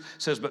leaders,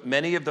 says, but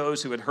many of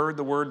those who had heard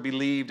the word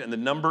believed, and the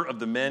number of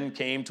the men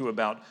came to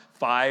about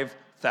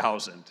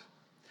 5,000.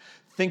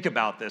 Think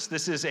about this.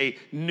 This is a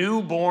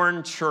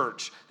newborn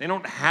church. They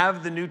don't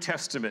have the New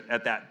Testament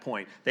at that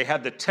point. They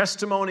have the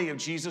testimony of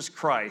Jesus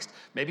Christ.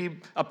 Maybe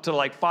up to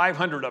like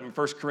 500 of them,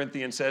 1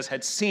 Corinthians says,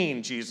 had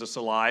seen Jesus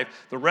alive.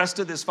 The rest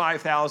of this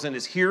 5,000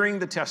 is hearing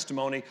the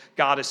testimony.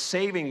 God is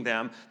saving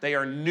them. They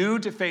are new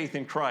to faith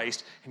in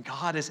Christ, and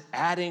God is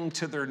adding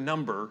to their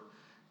number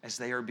as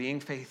they are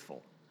being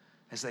faithful,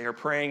 as they are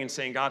praying and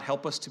saying, God,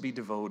 help us to be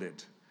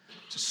devoted,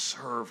 to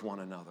serve one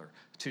another,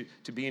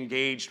 to be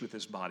engaged with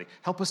his body.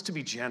 Help us to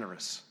be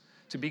generous,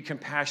 to be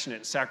compassionate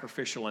and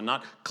sacrificial and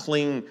not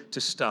cling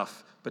to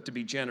stuff, but to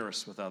be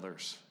generous with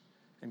others.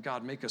 And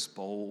God, make us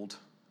bold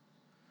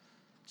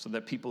so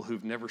that people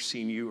who've never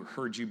seen you or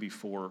heard you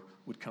before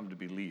would come to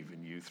believe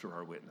in you through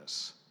our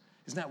witness.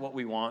 Isn't that what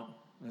we want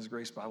as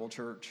Grace Bible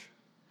Church?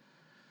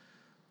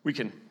 We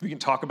can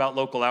talk about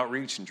local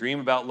outreach and dream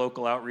about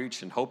local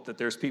outreach and hope that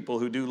there's people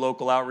who do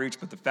local outreach,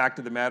 but the fact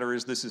of the matter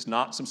is this is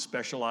not some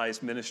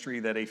specialized ministry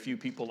that a few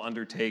people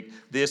undertake.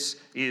 This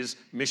is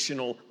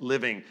missional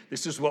living.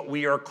 This is what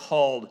we are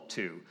called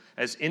to.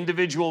 As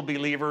individual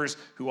believers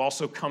who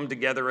also come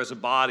together as a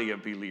body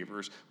of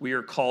believers, we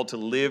are called to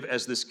live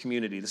as this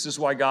community. This is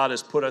why God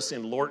has put us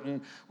in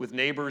Lorton with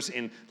neighbors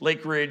in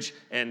Lake Ridge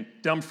and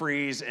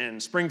Dumfries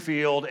and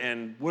Springfield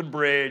and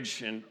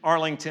Woodbridge and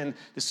Arlington.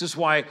 This is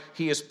why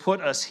he has put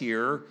us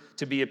here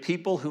to be a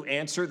people who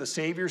answer the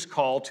Savior's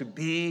call to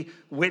be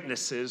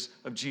witnesses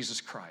of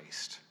Jesus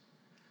Christ,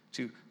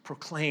 to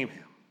proclaim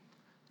him,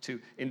 to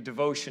in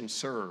devotion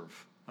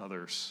serve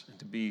others, and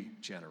to be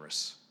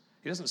generous.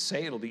 He doesn't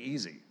say it'll be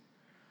easy.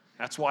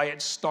 That's why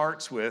it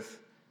starts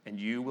with, and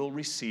you will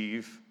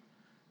receive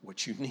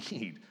what you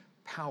need,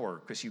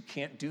 power, because you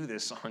can't do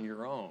this on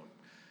your own.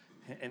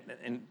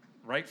 And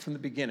right from the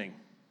beginning,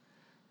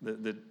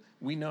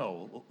 we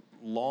know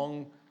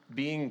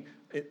being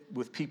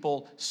with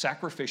people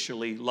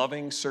sacrificially,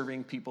 loving,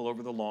 serving people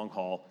over the long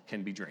haul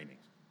can be draining.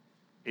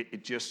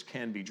 It just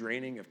can be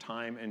draining of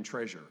time and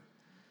treasure.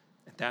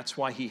 And that's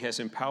why he has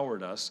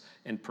empowered us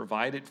and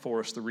provided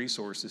for us the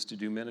resources to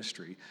do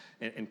ministry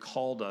and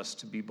called us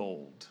to be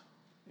bold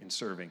in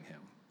serving him.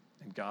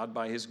 And God,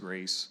 by his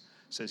grace,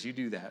 says, you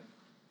do that.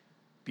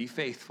 Be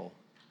faithful,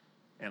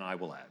 and I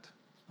will add.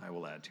 I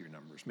will add to your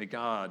numbers. May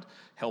God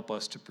help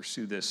us to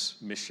pursue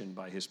this mission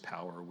by his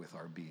power with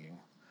our being.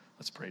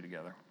 Let's pray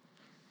together.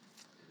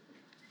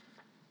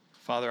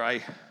 Father,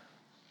 I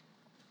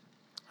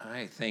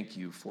thank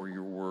you for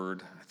your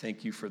word. I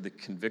thank you for the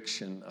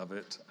conviction of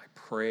it. I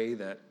pray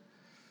that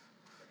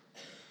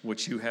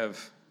what you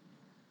have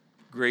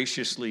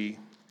graciously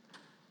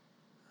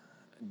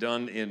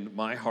done in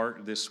my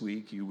heart this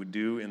week, you would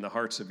do in the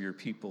hearts of your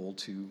people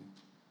to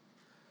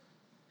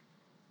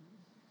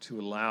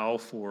allow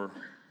for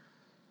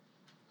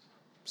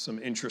some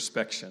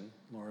introspection.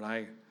 Lord,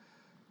 I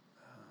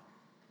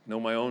know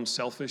my own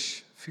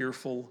selfish,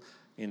 fearful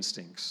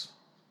instincts,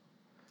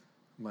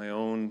 my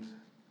own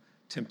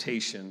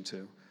temptation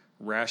to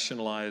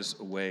rationalize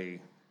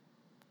away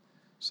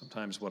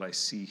sometimes what I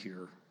see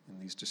here in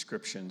these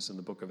descriptions in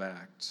the book of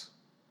Acts.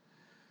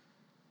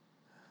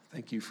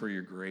 Thank you for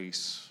your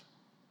grace.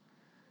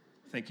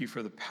 Thank you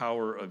for the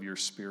power of your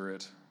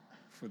Spirit,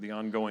 for the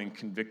ongoing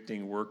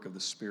convicting work of the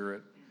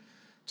Spirit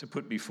to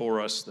put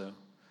before us the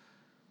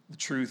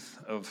truth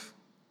of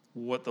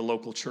what the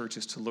local church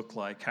is to look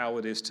like, how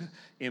it is to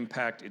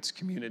impact its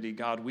community.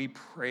 God, we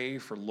pray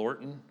for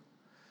Lorton.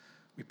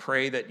 We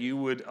pray that you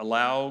would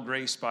allow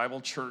Grace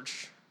Bible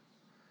Church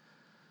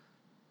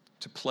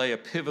to play a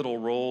pivotal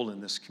role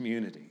in this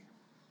community,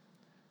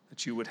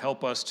 that you would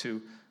help us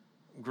to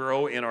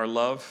grow in our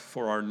love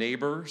for our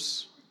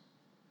neighbors,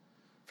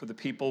 for the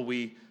people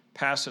we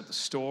pass at the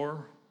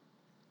store,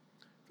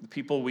 for the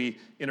people we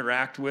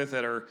interact with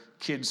at our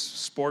kids'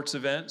 sports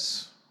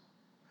events,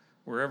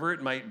 wherever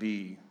it might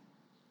be.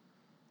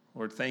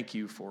 Lord, thank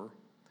you for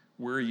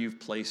where you've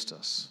placed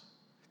us,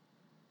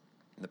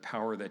 and the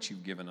power that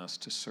you've given us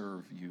to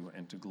serve you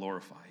and to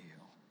glorify you.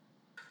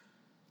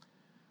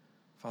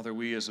 Father,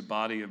 we as a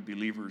body of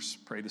believers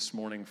pray this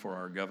morning for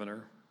our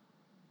governor.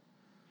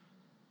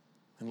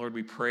 And Lord,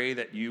 we pray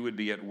that you would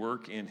be at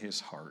work in his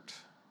heart.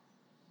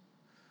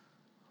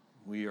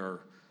 We are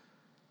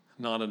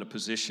not in a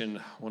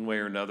position one way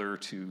or another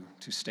to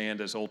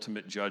stand as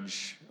ultimate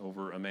judge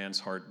over a man's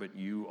heart, but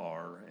you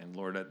are. And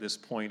Lord, at this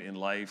point in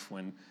life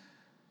when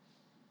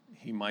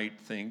he might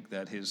think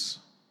that his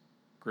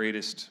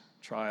greatest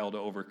trial to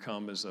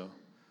overcome is a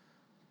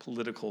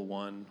political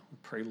one, we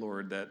pray,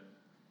 Lord, that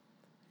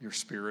your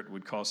Spirit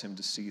would cause him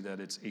to see that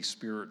it's a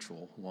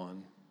spiritual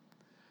one.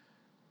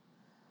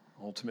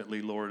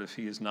 Ultimately, Lord, if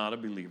he is not a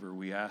believer,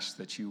 we ask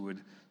that you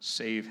would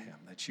save him,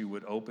 that you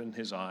would open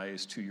his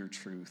eyes to your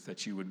truth,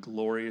 that you would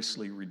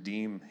gloriously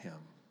redeem him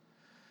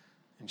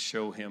and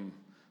show him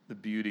the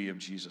beauty of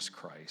Jesus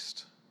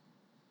Christ.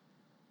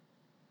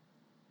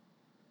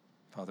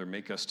 Father,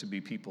 make us to be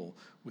people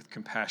with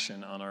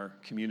compassion on our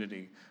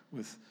community,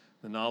 with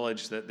the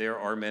knowledge that there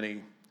are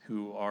many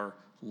who are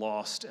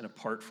lost and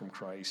apart from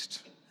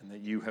Christ, and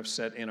that you have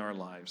set in our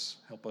lives.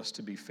 Help us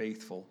to be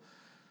faithful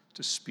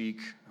to speak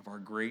of our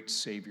great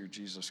Savior,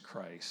 Jesus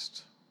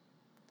Christ.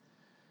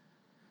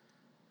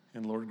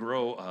 And Lord,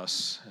 grow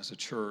us as a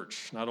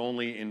church, not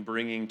only in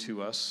bringing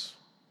to us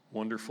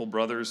wonderful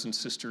brothers and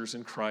sisters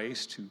in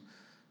Christ who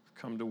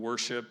come to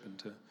worship and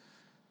to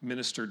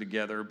minister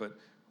together, but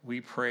we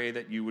pray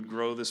that you would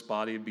grow this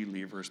body of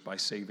believers by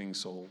saving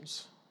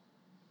souls,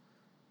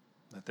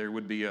 that there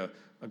would be a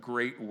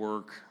great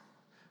work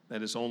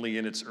that is only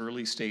in its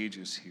early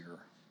stages here,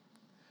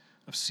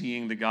 of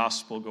seeing the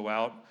gospel go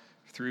out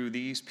through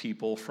these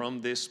people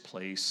from this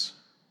place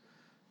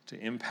to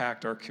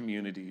impact our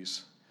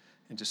communities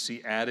and to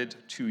see added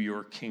to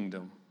your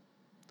kingdom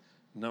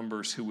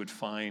numbers who would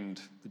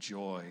find the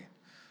joy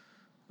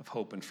of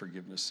hope and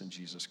forgiveness in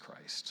Jesus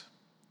Christ.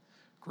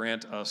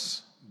 Grant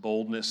us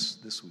boldness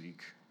this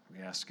week.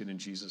 We ask it in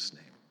Jesus'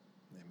 name.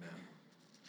 Amen.